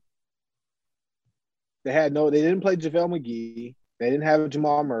they didn't play JaVale McGee. They didn't have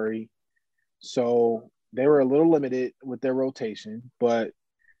Jamal Murray. So they were a little limited with their rotation, but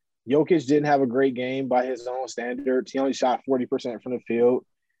Jokic didn't have a great game by his own standards. He only shot 40% from the field.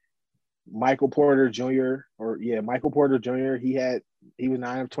 Michael Porter Jr. He was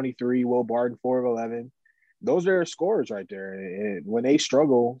 9 of 23. Will Barton 4 of 11. Those are scores right there. And when they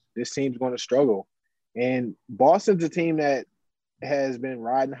struggle, this team's going to struggle. And Boston's a team that has been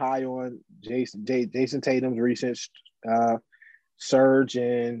riding high on Jason Tatum's recent surge,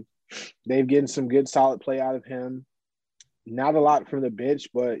 and they've getting some good solid play out of him. Not a lot from the bench,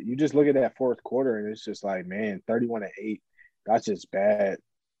 but you just look at that fourth quarter and it's just like, man, 31-8. That's just bad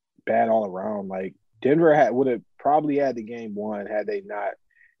all around. Like Denver would have probably had the game won had they not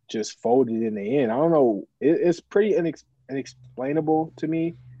just folded in the end. I don't know. It's pretty inexplainable to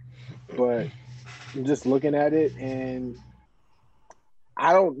me, but I'm just looking at it and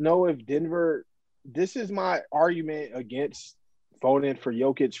I don't know if Denver – this is my argument against voting for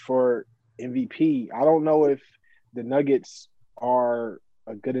Jokic for MVP. I don't know if the Nuggets are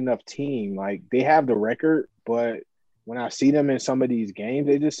a good enough team. Like, they have the record, but when I see them in some of these games,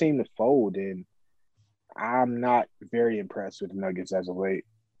 they just seem to fold, and I'm not very impressed with the Nuggets as of late.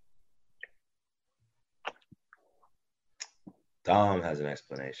 Dom has an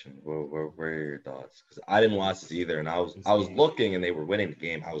explanation. Where are your thoughts? Because I didn't watch this either, and I was looking, and they were winning the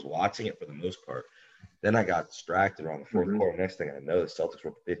game. I was watching it for the most part. Then I got distracted around the fourth quarter. Next thing I know, the Celtics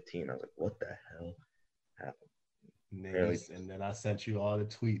were 15. I was like, "What the hell happened?" And then I sent you all the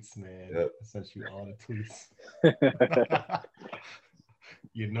tweets, man. Yep. I sent you all the tweets.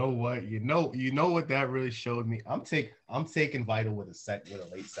 You know what? You know what that really showed me. I'm taking Vital with a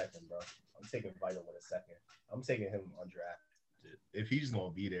late second, bro. I'm taking Vital with a second. I'm taking him undrafted. If he's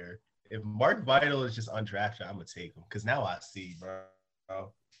gonna be there, if Mark Vital is just undrafted, I'm gonna take him because now I see,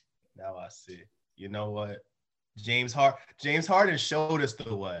 bro. Now I see. You know what? James Harden showed us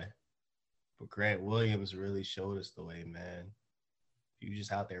the way, but Grant Williams really showed us the way, man. You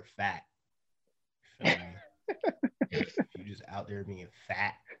just out there fat. You feel me? You just out there being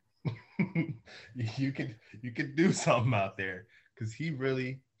fat. you could do something out there because he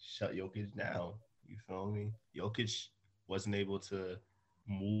really shut Jokic down. You feel me? Jokic wasn't able to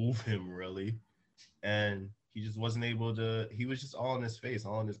move him really, and he just wasn't able to. He was just all in his face,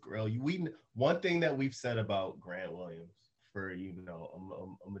 all in his grill. One thing that we've said about Grant Williams for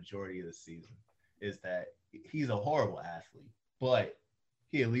a majority of the season is that he's a horrible athlete, but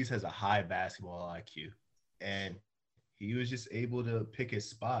he at least has a high basketball IQ, and he was just able to pick his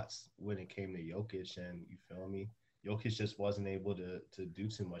spots when it came to Jokic, and you feel me? Jokic just wasn't able to do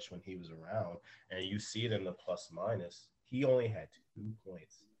too much when he was around, and you see it in the plus minus. He only had 2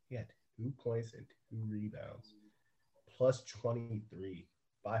 points. He had 2 points and 2 rebounds. Plus 23,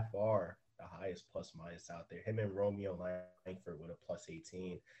 by far the highest plus minus out there. Him and Romeo Langford with a plus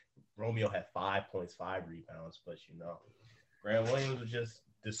 18. Romeo had 5 points, 5 rebounds, but Grant Williams was just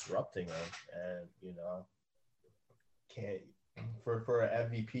disrupting him, and can't for an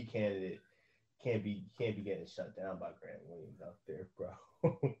MVP candidate. Can't be getting shut down by Grant Williams out there, bro.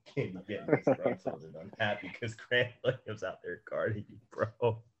 Can't be getting disgruntled and unhappy because Grant Williams out there guarding you,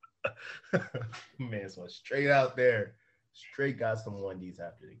 bro. Man's went straight out there Straight got some onesies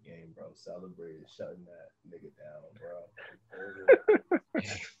after the game, bro. Celebrated, shutting that nigga down, bro.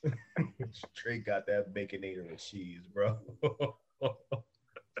 Straight got that baconator with cheese, bro.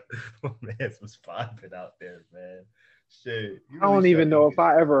 My man was vibing out there, man. Shit, you I really don't even shut know if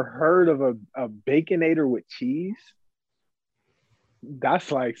niggas I ever down, heard of a baconator with cheese.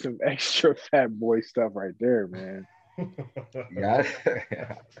 That's like some extra fat boy stuff right there, man. Yeah.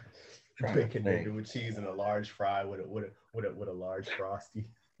 Trying to Baconator think. with cheese and a large fry with a large frosty.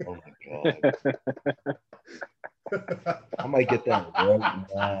 Oh my god. I might get that right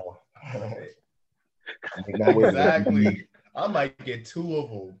now. Make my way to the Exactly. I might get two of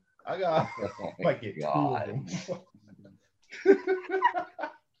them. I might get God. 2 of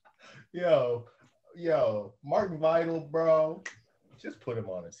them. yo, Mark Vital, bro. Just put him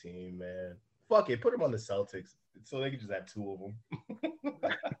on a team, man. Fuck it, put him on the Celtics so they can just have 2 of them.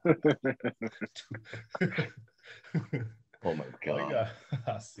 Oh my god.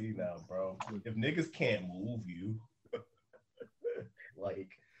 I see now, bro. If niggas can't move you, like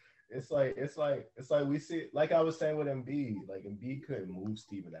it's like we see, like I was saying with Embiid, like Embiid couldn't move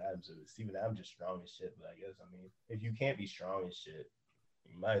Steven Adams. Steven Adams just strong as shit. But I guess if you can't be strong as shit,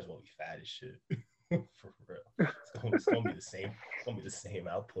 you might as well be fat as shit. For real, it's gonna be the same. It's gonna be the same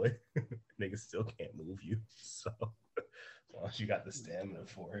output. Niggas still can't move you, so as long as you got the stamina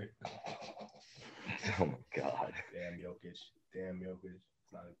for it. Oh my god. Damn Jokic. It's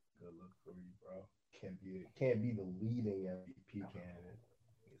not a good look for you, bro. Can't be the leading MVP candidate.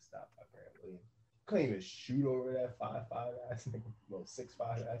 Stop by Grant Williams. Couldn't even shoot over that 5'5" ass nigga. No,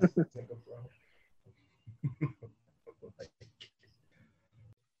 6'5" ass nigga, bro.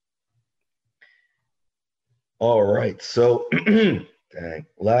 All right. So dang.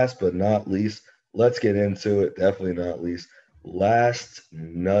 Last but not least, let's get into it. Definitely not least. Last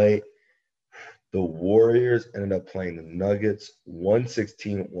night, the Warriors ended up playing the Nuggets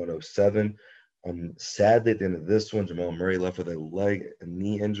 116-107. Sadly, at the end of this one, Jamal Murray left with a leg and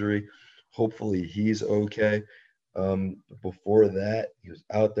knee injury. Hopefully, he's okay. Before that, he was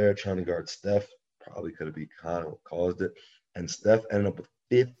out there trying to guard Steph. Probably could have been kind of what caused it. And Steph ended up with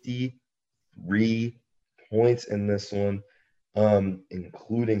 53 points in this one,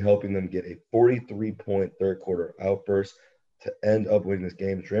 including helping them get a 43-point third-quarter outburst to end up winning this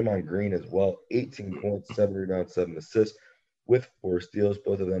game. Draymond Green as well, 18 points, 7 rebounds, 7 assists with 4 steals.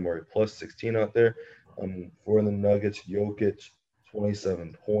 Both of them are a plus 16 out there. For the Nuggets, Jokic,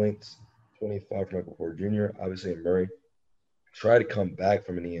 27 points, 25 for Michael Porter Jr. Obviously, Murray tried to come back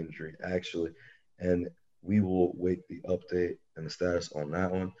from a knee injury, actually, and we will wait the update and the status on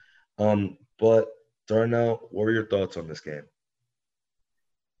that one. But Darnell, what were your thoughts on this game?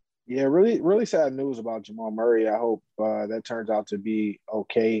 Yeah, really, really sad news about Jamal Murray. I hope that turns out to be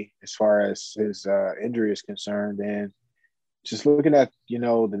okay as far as his injury is concerned. And just looking at,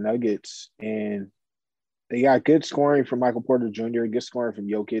 the Nuggets, and they got good scoring from Michael Porter Jr., good scoring from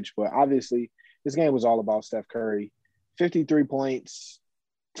Jokic, but obviously this game was all about Steph Curry. 53 points,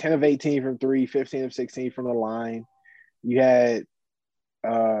 10 of 18 from 3, 15 of 16 from the line. You had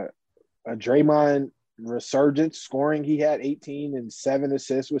a Draymond resurgence scoring. He had 18 and 7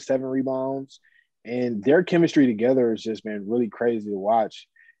 assists with 7 rebounds. And their chemistry together has just been really crazy to watch.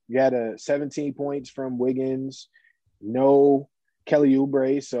 You had 17 points from Wiggins, no Kelly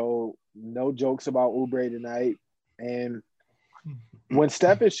Oubre, so no jokes about Oubre tonight. And when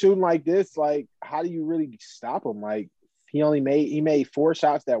Steph is shooting like this, like, how do you really stop him? Like, he made 4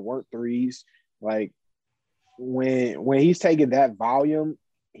 shots that weren't threes. Like, when he's taking that volume,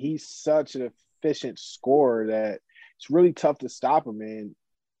 he's such an efficient scorer that it's really tough to stop him. And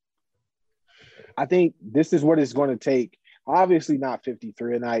I think this is what it's going to take. Obviously not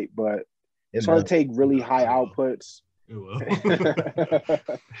 53 a night, but it's going to take really high outputs.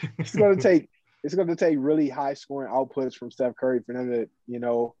 It's going to take really high scoring outputs from Steph Curry for them to,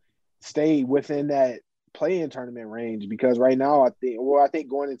 stay within that play-in tournament range, because right now I think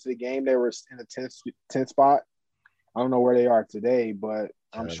going into the game they were in the 10th spot. I don't know where they are today, but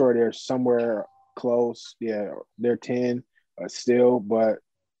I'm sure they're somewhere close. Yeah, they're 10 still. But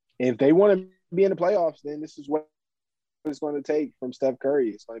if they want to be in the playoffs, then this is what it's going to take from Steph Curry.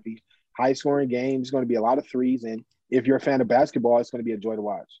 It's going to be high-scoring games. It's going to be a lot of threes. And if you're a fan of basketball, it's going to be a joy to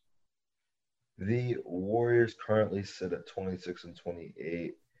watch. The Warriors currently sit at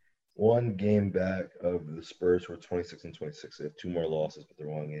 26-28. 1 game back of the Spurs, who are 26-26. They have 2 more losses, but they're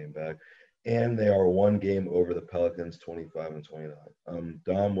 1 game back. And they are 1 game over the Pelicans, 25-29.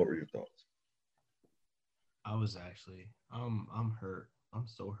 Dom, what were your thoughts? I was actually, I'm hurt. I'm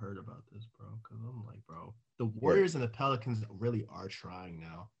so hurt about this, bro. Because I'm like, bro, the Warriors and the Pelicans really are trying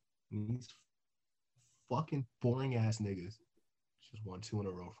now. These fucking boring ass niggas just won 2 in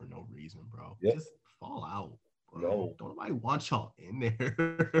a row for no reason, bro. Yep. Just fall out, bro. No. Don't nobody want y'all in there.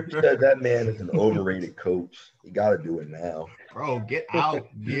 You said that man is an overrated coach. You got to do it now. Bro, get out.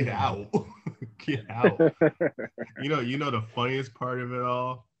 Get out. Get out. You know the funniest part of it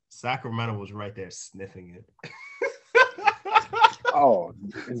all? Sacramento was right there sniffing it. Oh,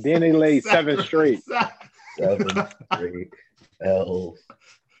 and then they laid 7 straight. 7 straight L's.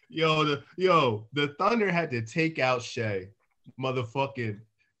 The Thunder had to take out Shea. Motherfucking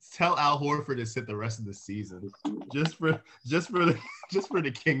tell Al Horford to sit the rest of the season. Just for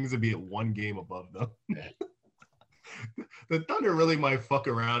the Kings to be at 1 game above them. The Thunder really might fuck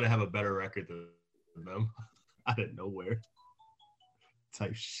around and have a better record than them out of nowhere.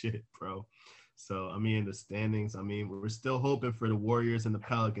 Type shit, bro. So I mean, the standings. I mean, we're still hoping for the Warriors and the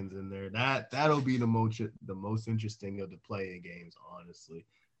Pelicans in there. That'll be the most interesting of the play-in games, honestly,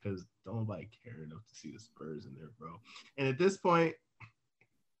 because don't nobody care enough to see the Spurs in there, bro. And at this point,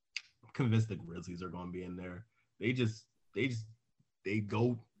 I'm convinced the Grizzlies are going to be in there. They're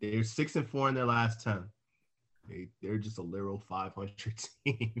 6-4 in their last 10. They're just a literal 500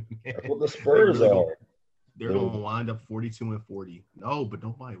 team. That's what the Spurs are. They're going to wind up 42-40. No, but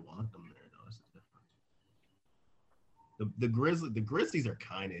nobody wants them there. The Grizzlies are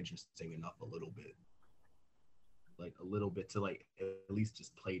kind of interesting enough a little bit to like at least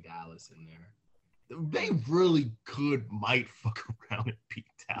just play Dallas in there. They really might fuck around and beat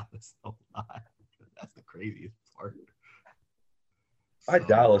Dallas a lot. That's the craziest part. My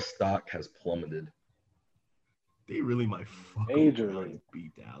Dallas stock has plummeted. They really might fuck Majorly around and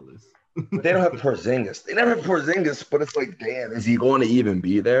beat Dallas. But they don't have Porzingis. They never have Porzingis, but it's like, damn, is he going to even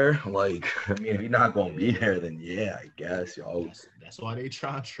be there? Like, I mean, if he's not going to be there, then yeah, I guess, y'all. That's why they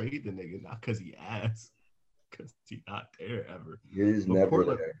try to trade the nigga, not because he asked, because he's not there ever. He's never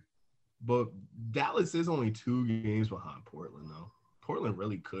there. But Dallas is only 2 games behind Portland, though. Portland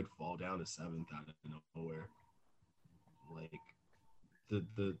really could fall down to 7th out of nowhere. Like,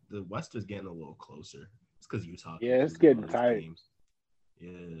 the West is getting a little closer. It's because Utah. Yeah, it's getting tight. Games.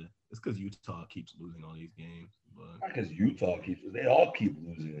 Yeah, it's because Utah keeps losing all these games. But not because Utah they all keep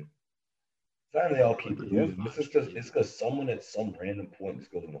losing. It's not they all keep losing. It's because someone at some random point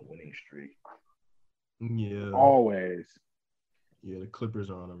just goes on a winning streak. Yeah. Always. Yeah, the Clippers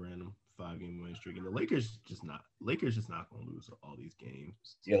are on a random 5-game winning streak, and the Lakers just not going to lose all these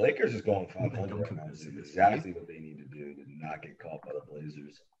games. Yeah, Lakers is going 500 right now. It's exactly what they need to do to not get caught by the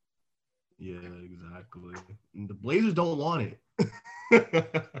Blazers. Yeah, exactly. And the Blazers don't want it.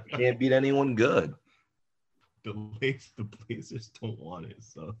 Can't beat anyone good. The Blazers don't want it.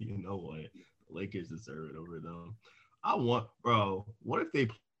 So you know what? The Lakers deserve it over them. What if they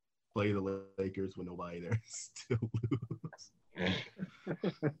play the Lakers with nobody there and still lose?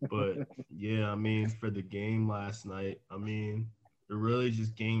 But yeah, I mean, for the game last night, I mean, it really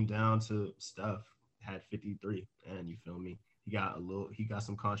just came down to Steph had 53, and you feel me? He got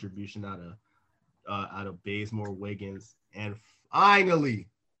some contribution out of Bazemore, Wiggins, and finally,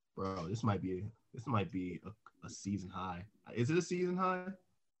 bro, this might be a season high. Is it a season high?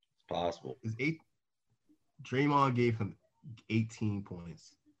 It's possible. Draymond gave him 18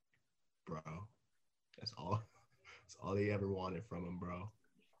 points, bro. That's all they ever wanted from him, bro.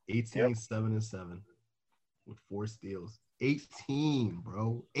 18, 7 and 7 with 4 steals. 18,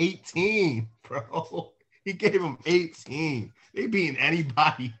 bro. 18, bro. He gave him 18. They beating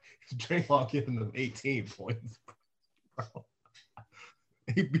anybody. Draymond giving them 18 points, bro.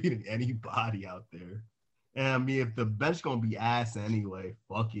 They beating anybody out there. And I mean, if the bench gonna be ass anyway,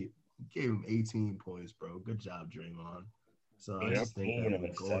 fuck it. He gave him 18 points, bro. Good job, Draymond. So I just think that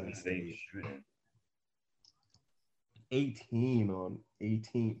with Golden State, 18 on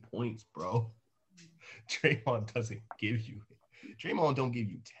 18 points, bro. Draymond doesn't give you. Draymond don't give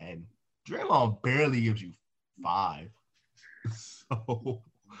you 10. Draymond barely gives you 5. So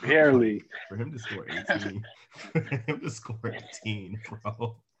barely for him to score 18,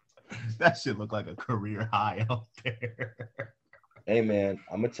 bro. That shit look like a career high out there. Hey man,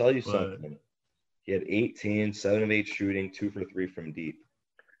 I'm gonna tell you something. He had 18, 7 of 8 shooting, 2 for 3 from deep.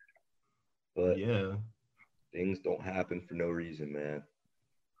 But yeah, things don't happen for no reason, man.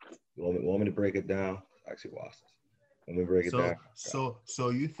 You want me to break it down? I actually watched this. Let me break it down. So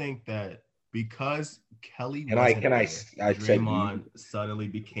you think that because Kelly Draymond suddenly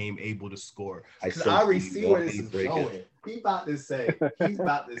became able to score? I already see where this is going. He's about to say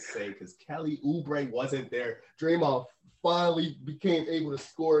because Kelly Oubre wasn't there, Draymond finally became able to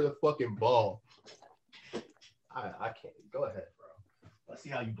score the fucking ball. I can't. Go ahead, bro. Let's see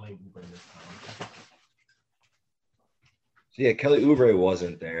how you blame Oubre this time. So yeah, Kelly Oubre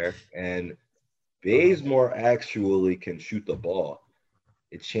wasn't there, and Bazemore actually can shoot the ball.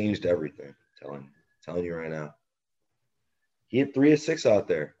 It changed everything. Telling you right now. He had 3 of 6 out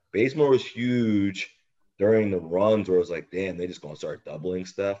there. Bazemore was huge during the runs where it was like, damn, they just gonna start doubling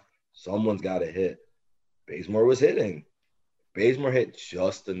stuff. Someone's got to hit. Bazemore was hitting. Bazemore hit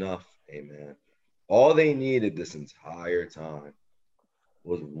just enough. Hey man, all they needed this entire time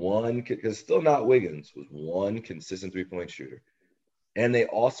was one, because still not Wiggins, was one consistent 3-point shooter. And they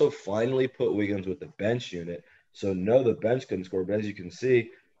also finally put Wiggins with the bench unit. So no, the bench couldn't score. But as you can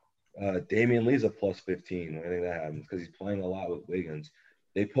see, Damian Lee's a plus 15. I think that happens because he's playing a lot with Wiggins.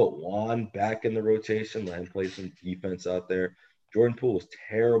 They put Juan back in the rotation, let him play some defense out there. Jordan Poole was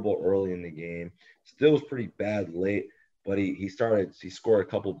terrible early in the game. Still was pretty bad late, but he scored a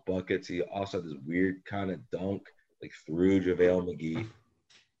couple buckets. He also had this weird kind of dunk, like through JaVale McGee.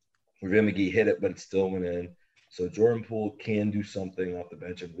 JaVale McGee hit it, but it still went in. So Jordan Poole can do something off the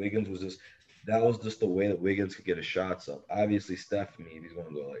bench. And Wiggins was just the way that Wiggins could get his shots up. Obviously, Steph, he's going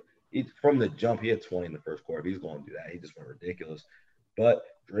to go from the jump, he had 20 in the first quarter. He's going to do that. He just went ridiculous. But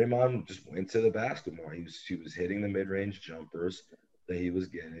Draymond just went to the basket more. He was hitting the mid-range jumpers that he was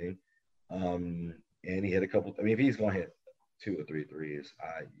getting. And he hit a couple. If he's going to hit 2 or 3 threes,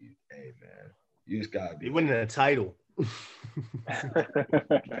 hey, man, you just got to be. He winning a title.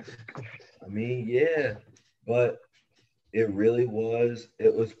 Yeah. But it really was.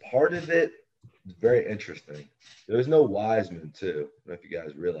 It was part of it. Very interesting. There was no Wiseman, too. I don't know if you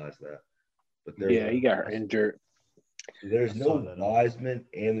guys realize that. But he got injured. There's no Wiseman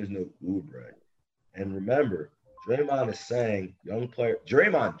and there's no Oubre. And remember, Draymond is saying, young player.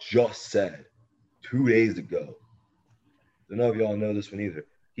 Draymond just said 2 days ago. I don't know if y'all know this one either.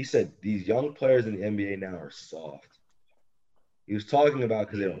 He said these young players in the NBA now are soft. He was talking about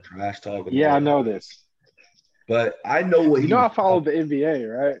because they were trash talking. Yeah, I know this. But I know what I followed the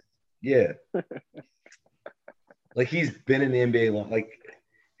NBA, right? Yeah. Like he's been in the NBA long. Like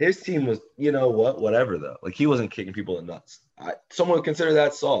his team was, whatever though. Like he wasn't kicking people in the nuts. Someone would consider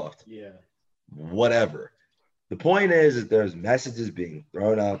that soft. Yeah. Whatever. The point is that there's messages being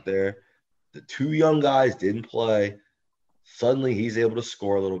thrown out there. The 2 young guys didn't play. Suddenly he's able to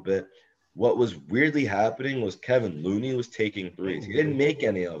score a little bit. What was weirdly happening was Kevin Looney was taking threes. He didn't make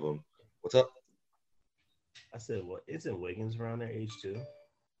any of them. What's up? I said, what? Isn't Wiggins around their age too?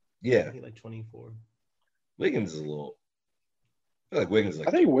 Yeah. I think like 24. Wiggins is a little – I feel like Wiggins is like –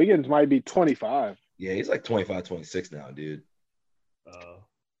 I think Wiggins might be 25. Yeah, he's like 25, 26 now, dude. Oh,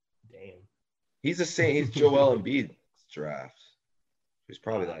 damn. He's the same – he's Joel Embiid's draft. He's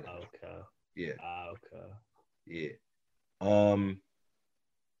probably that. Okay. Yeah. Okay. Yeah.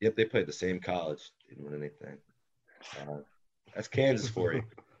 Yep, they played the same college. Didn't win anything. That's Kansas for you.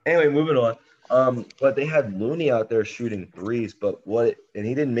 Anyway, moving on. But they had Looney out there shooting threes, and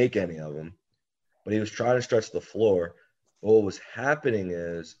he didn't make any of them. But he was trying to stretch the floor. What was happening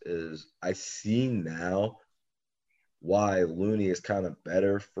is I see now why Looney is kind of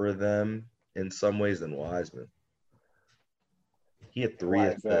better for them in some ways than Wiseman. He had 3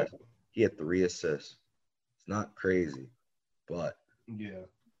 assists. He had 3 assists. It's not crazy, but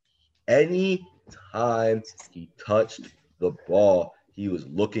any time he touched the ball, he was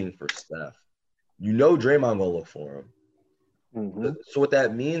looking for Steph. Draymond gonna look for him. Mm-hmm. So what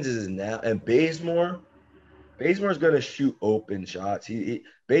that means is now, and Bazemore's gonna shoot open shots.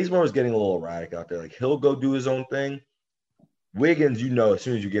 Bazemore is getting a little erratic out there. Like he'll go do his own thing. Wiggins, as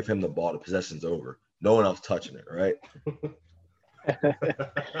soon as you give him the ball, the possession's over. No one else touching it, right?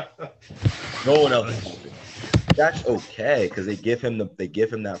 No one else is touching it. That's okay because they give him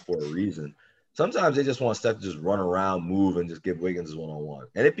that for a reason. Sometimes they just want Steph to just run around, move, and just give Wiggins his one-on-one.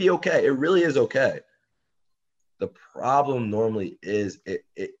 And it'd be okay. It really is okay. The problem normally is it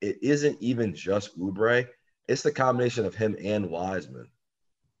isn't even just Oubre. It's the combination of him and Wiseman.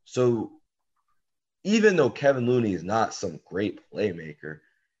 So even though Kevin Looney is not some great playmaker,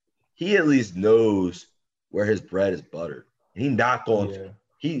 he at least knows where his bread is buttered. He's not going to.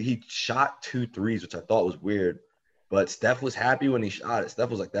 He shot 2 threes, which I thought was weird. But Steph was happy when he shot it. Steph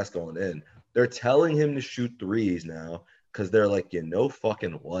was like, that's going in. They're telling him to shoot threes now because they're like,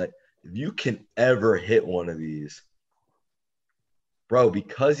 fucking what? If you can ever hit one of these, bro,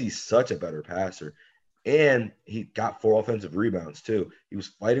 because he's such a better passer, and he got 4 offensive rebounds too. He was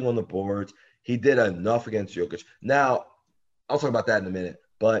fighting on the boards. He did enough against Jokic. Now, I'll talk about that in a minute,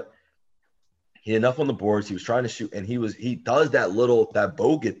 but he had enough on the boards. He was trying to shoot, and he does that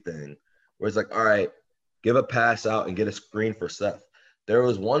Bogut thing where it's like, all right, give a pass out and get a screen for Seth. There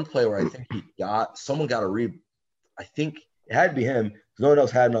was one play where I think someone got a rebound. I think it had to be him because no one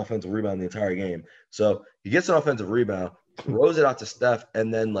else had an offensive rebound the entire game. So he gets an offensive rebound, throws it out to Steph,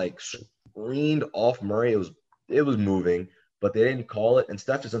 and then leaned off Murray. It was moving, but they didn't call it. And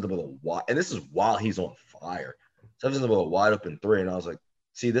Steph just ended up with a wide, and this is while he's on fire. Steph just ended up with a wide open three, and I was like,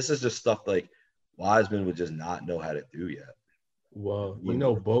 see, this is just stuff like Wiseman would just not know how to do yet. Well,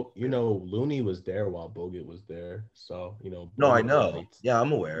 Looney was there while Bogut was there, so No, I Bogut know. really, Yeah,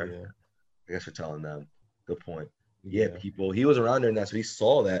 I'm aware. yeah, I guess you're telling them. Good point. Yeah, people. He was around there, and that's what he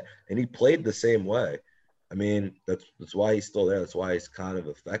saw that, and he played the same way. I mean, that's why he's still there. That's why he's kind of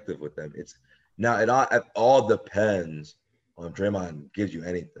effective with them. It's now it all depends on if Draymond gives you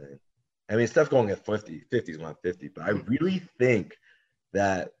anything. I mean, Steph going at 50 is going at 50, but I really think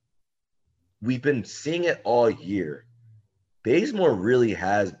that we've been seeing it all year. Bazemore really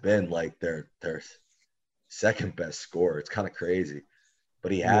has been like their second best scorer. It's kind of crazy,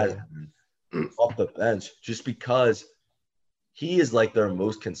 but he has been off the bench just because he is like their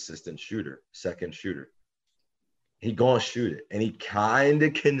most consistent shooter, second shooter. He gonna shoot it, and he kind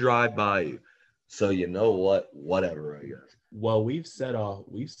of can drive by you. So you know what? Whatever, I guess. Well, we've said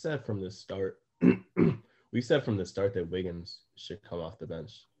from the start, that Wiggins should come off the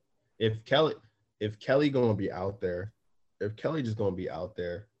bench. If Kelly gonna be out there, if Kelly just gonna be out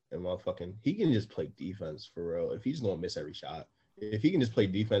there and motherfucking, he can just play defense for real. If he's gonna miss every shot, if he can just play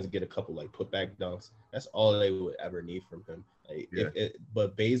defense and get a couple like putback dunks, that's all they would ever need from him. Like,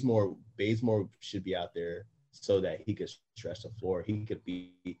 but Bazemore should be out there so that he could stretch the floor. He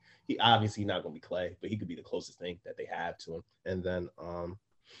obviously not gonna be Clay, but he could be the closest thing that they have to him. And then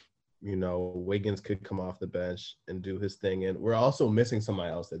Wiggins could come off the bench and do his thing. And we're also missing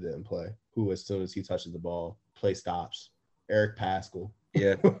somebody else that didn't play, who as soon as he touches the ball, play stops. Eric Pascal.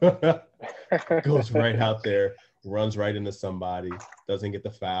 Yeah. Goes right out there, runs right into somebody, doesn't get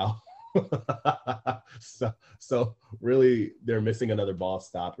the foul. So really they're missing another ball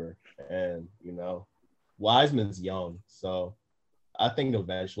stopper. And Wiseman's young, so I think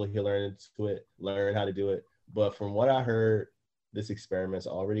eventually he'll learn how to do it. But from what I heard, this experiment's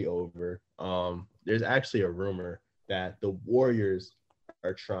already over. There's actually a rumor that the Warriors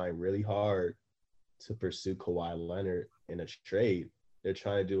are trying really hard to pursue Kawhi Leonard in a trade. They're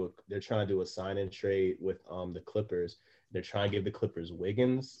trying to do a sign-in trade with the Clippers. They're trying to give the Clippers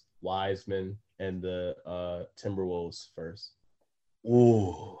Wiggins, Wiseman, and the Timberwolves first.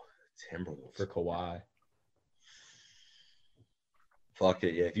 Ooh, Timberwolves for Kawhi. Fuck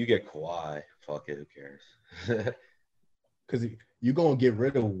it, yeah. If you get Kawhi, fuck it, who cares? Because you're going to get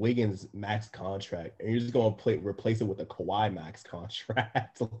rid of Wiggins' max contract, and you're just going to replace it with a Kawhi max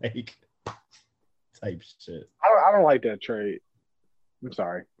contract, like type shit. I don't like that trade. I'm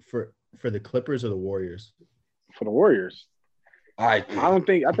sorry. For the Clippers or the Warriors? For the Warriors. I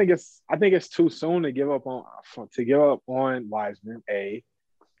think it's too soon to give up on Wiseman, A,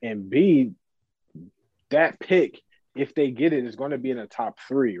 and B, that pick, if they get it, is going to be in the top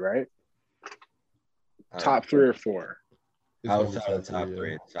 3, right? Top 3 or 4. Outside of the top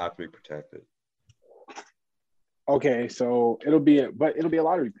 3, top 3 protected. Okay, so it'll be a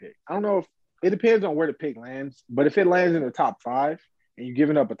lottery pick. I don't know if it depends on where the pick lands, but if it lands in the top 5 and you're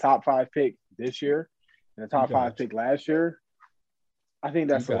giving up a top 5 pick this year and a top 5 pick last year, I think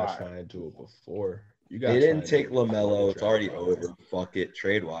that's a lot. You got to do it before. They didn't take LaMelo. It's already over. Fuck it.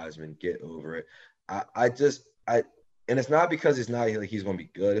 Trade Wiseman. Get over it. And it's not because he's going to be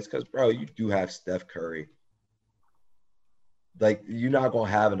good. It's because, bro, you do have Steph Curry. Like, you're not going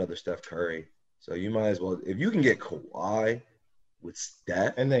to have another Steph Curry. So you might as well, if you can get Kawhi with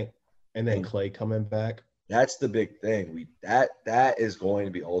Steph. And then Clay coming back. That's the big thing. That is going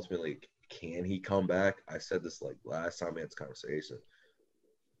to be ultimately, can he come back? I said this like last time we had this conversation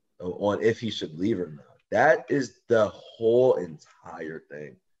on if he should leave or not. That is the whole entire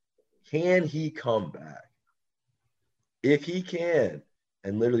thing. Can he come back? If he can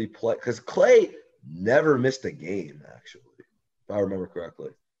and literally play, because Clay never missed a game, actually, if I remember correctly,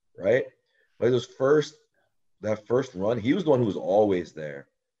 right? Like that first run, he was the one who was always there.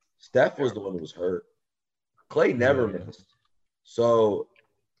 Steph was the one who was hurt. Clay never missed. So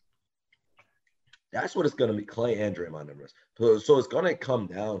that's what it's going to be. Clay and Draymond never missed. So it's going to come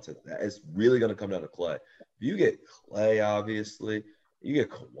down to that. It's really going to come down to Clay. If you get Clay, obviously, you get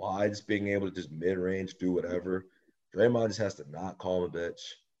Kawhi just being able to just mid-range, do whatever. Draymond just has to not call him a bitch,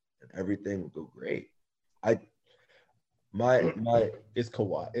 and everything will go great. Is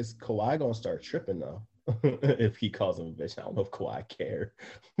Kawhi gonna start tripping though? If he calls him a bitch, I don't know if Kawhi care.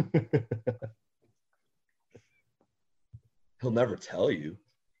 He'll never tell you.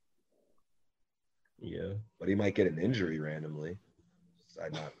 Yeah, but he might get an injury randomly.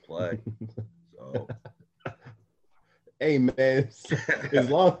 Decide not to play. So Hey man,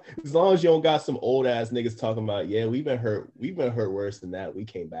 as long as you don't got some old ass niggas talking about, yeah, we've been hurt worse than that. We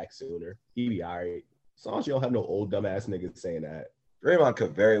came back sooner. He be all right. As long as you don't have no old dumb ass niggas saying that. Draymond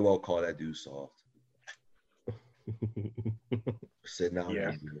could very well call that dude soft. Sitting out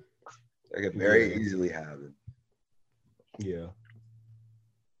Yeah. easy. That could very easily happen. Yeah.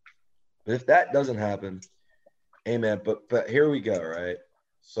 But if that doesn't happen, amen. But here we go, right?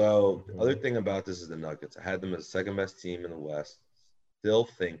 So the other thing about this is the Nuggets. I had them as the second best team in the West. Still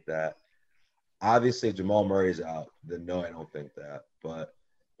think that. Obviously, if Jamal Murray's out, then no, I don't think that. But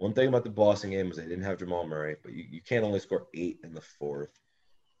one thing about the Boston game is they didn't have Jamal Murray, but you can't only score 8 in the fourth.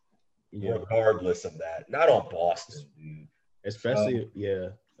 Yeah. Regardless of that. Not on Boston, dude. Especially,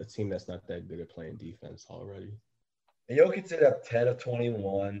 a team that's not that good at playing defense already. And Jokic did have 10 of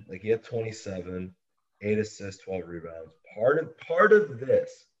 21. Like, he had 27, 8 assists, 12 rebounds. Part of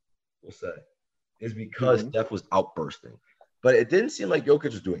this, we'll say, is because Steph was outbursting. But it didn't seem like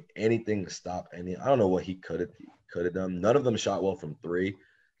Jokic was doing anything to stop any. I don't know what he could have done. None of them shot well from three.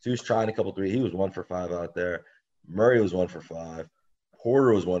 So he was trying a couple threes. He was 1 for 5 out there. Murray was 1 for 5.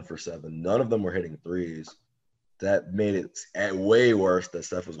 Porter was 1 for 7. None of them were hitting threes. That made it way worse that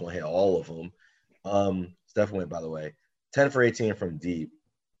Steph was going to hit all of them. Steph went, by the way, 10 for 18 from deep.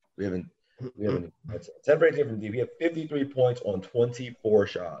 We haven't 10 for 18 from deep. He had 53 points on 24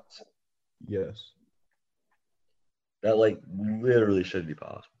 shots. Yes. That, like, literally shouldn't be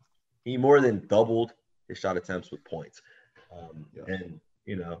possible. He more than doubled his shot attempts with points. And,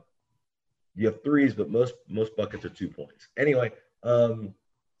 you know, you have threes, but most buckets are 2 points. Anyway,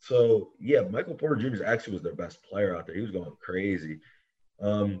 so, yeah, Michael Porter Jr. actually was their best player out there. He was going crazy.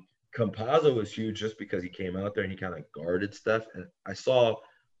 Campazzo was huge just because he came out there and he kind of guarded Steph. And I saw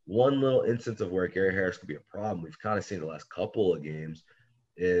one little instance of where Gary Harris could be a problem. We've kind of seen the last couple of games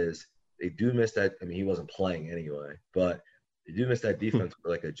is – they do miss that. I mean, he wasn't playing anyway, but they do miss that defense for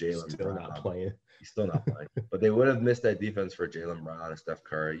like a Jaylen Brown. Not playing. He's still not playing. But they would have missed that defense for Jaylen Brown and Steph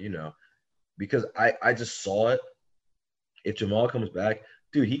Curry, you know, because I just saw it. If Jamal comes back,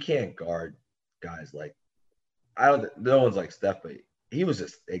 dude, he can't guard guys like no one's like Steph, but he was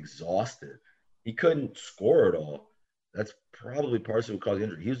just exhausted. He couldn't score at all. That's probably partially what caused the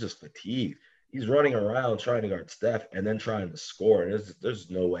injury. He was just fatigued. He's running around trying to guard Steph and then trying to score. And there's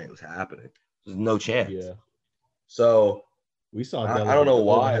no way it was happening. There's no chance. Yeah. So we saw. I don't know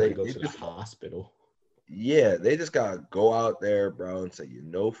why they go to the hospital. Yeah, they just gotta go out there, bro, and say, you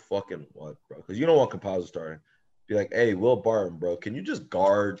know, fucking what, bro? Because you don't want Campazzo starting. Be like, hey, Will Barton, bro, can you just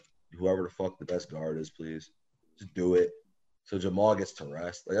guard whoever the fuck the best guard is, please? Just do it. So Jamal gets to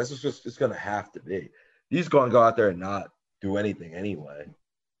rest. Like, that's just it's gonna have to be. He's gonna go out there and not do anything anyway.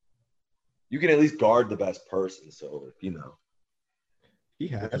 You can at least guard the best person. So, you know. He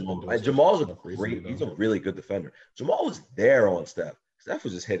has Jamal's he's a really good defender. Jamal was there on Steph. Steph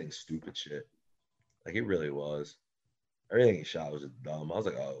was just hitting stupid shit. Like, he really was. Everything he shot was just dumb. I was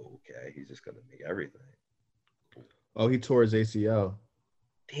like, oh, okay. He's just going to make everything. Oh, he tore his ACL.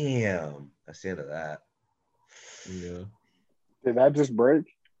 Damn. That's the end of that. Yeah. Did that just break?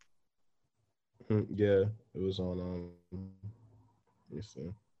 Yeah. It was on, let me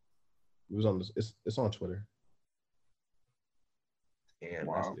see. It was on this. It's on Twitter. Damn,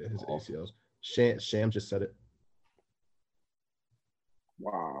 wow. Yeah, his ACLs. Sham just said it.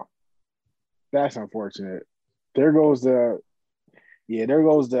 Wow. That's unfortunate. There goes the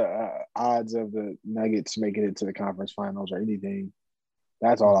odds of the Nuggets making it to the conference finals or anything.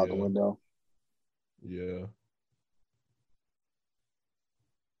 That's all out the window. Yeah.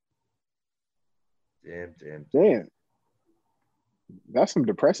 Damn. That's some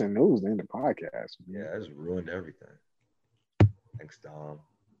depressing news in the podcast. Man. Yeah, that's ruined everything. Thanks, Dom.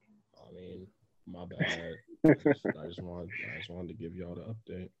 I mean, my bad. I just wanted to give y'all the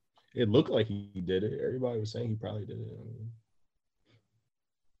update. It looked like he did it. Everybody was saying he probably did it. I mean,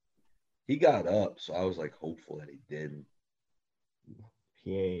 he got up, so I was like hopeful that he didn't.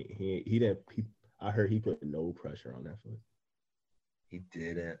 He didn't. I heard he put no pressure on that foot. He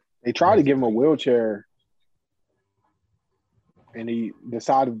didn't. They tried to give him a wheelchair, and he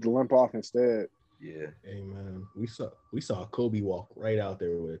decided to limp off instead. Yeah. Hey man, we saw Kobe walk right out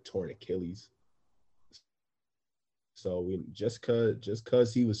there with a torn Achilles. So we just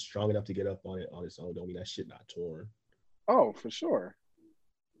cause he was strong enough to get up on it on his own, don't mean that shit not torn. Oh, for sure.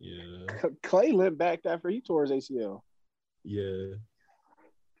 Yeah. Clay limped back after he tore his ACL. Yeah.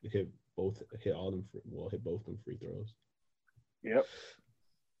 Hit both them free throws. Yep.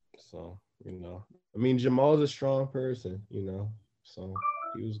 So, you know, I mean, Jamal's a strong person, you know, so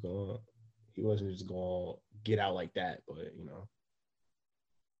he wasn't just going to get out like that, but, you know.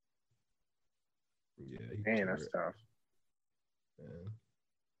 Yeah. Man, that's tough. Yeah.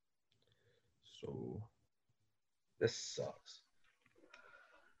 So This sucks.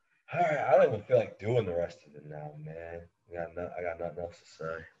 All right, I don't even feel like doing the rest of it now, man. I got nothing else to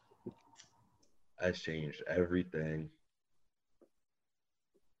say. I changed everything.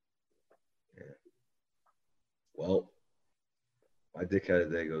 Yeah. Well, my dickhead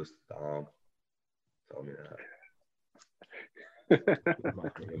of the day goes to Dom. Tell me that.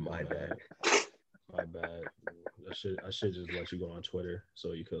 my bad. My bad. I should just let you go on Twitter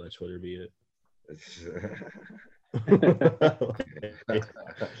so you could let Twitter be it.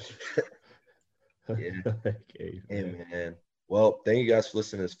 Yeah. Okay, Hey, man. man. Well, thank you guys for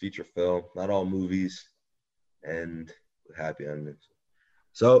listening to this feature film. Not all movies end with happy endings.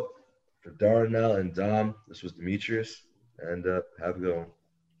 So, for Darnell and Dom, this was Demetrius, and have a good one.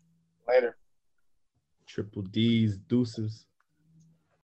 Later. Triple D's, deuces.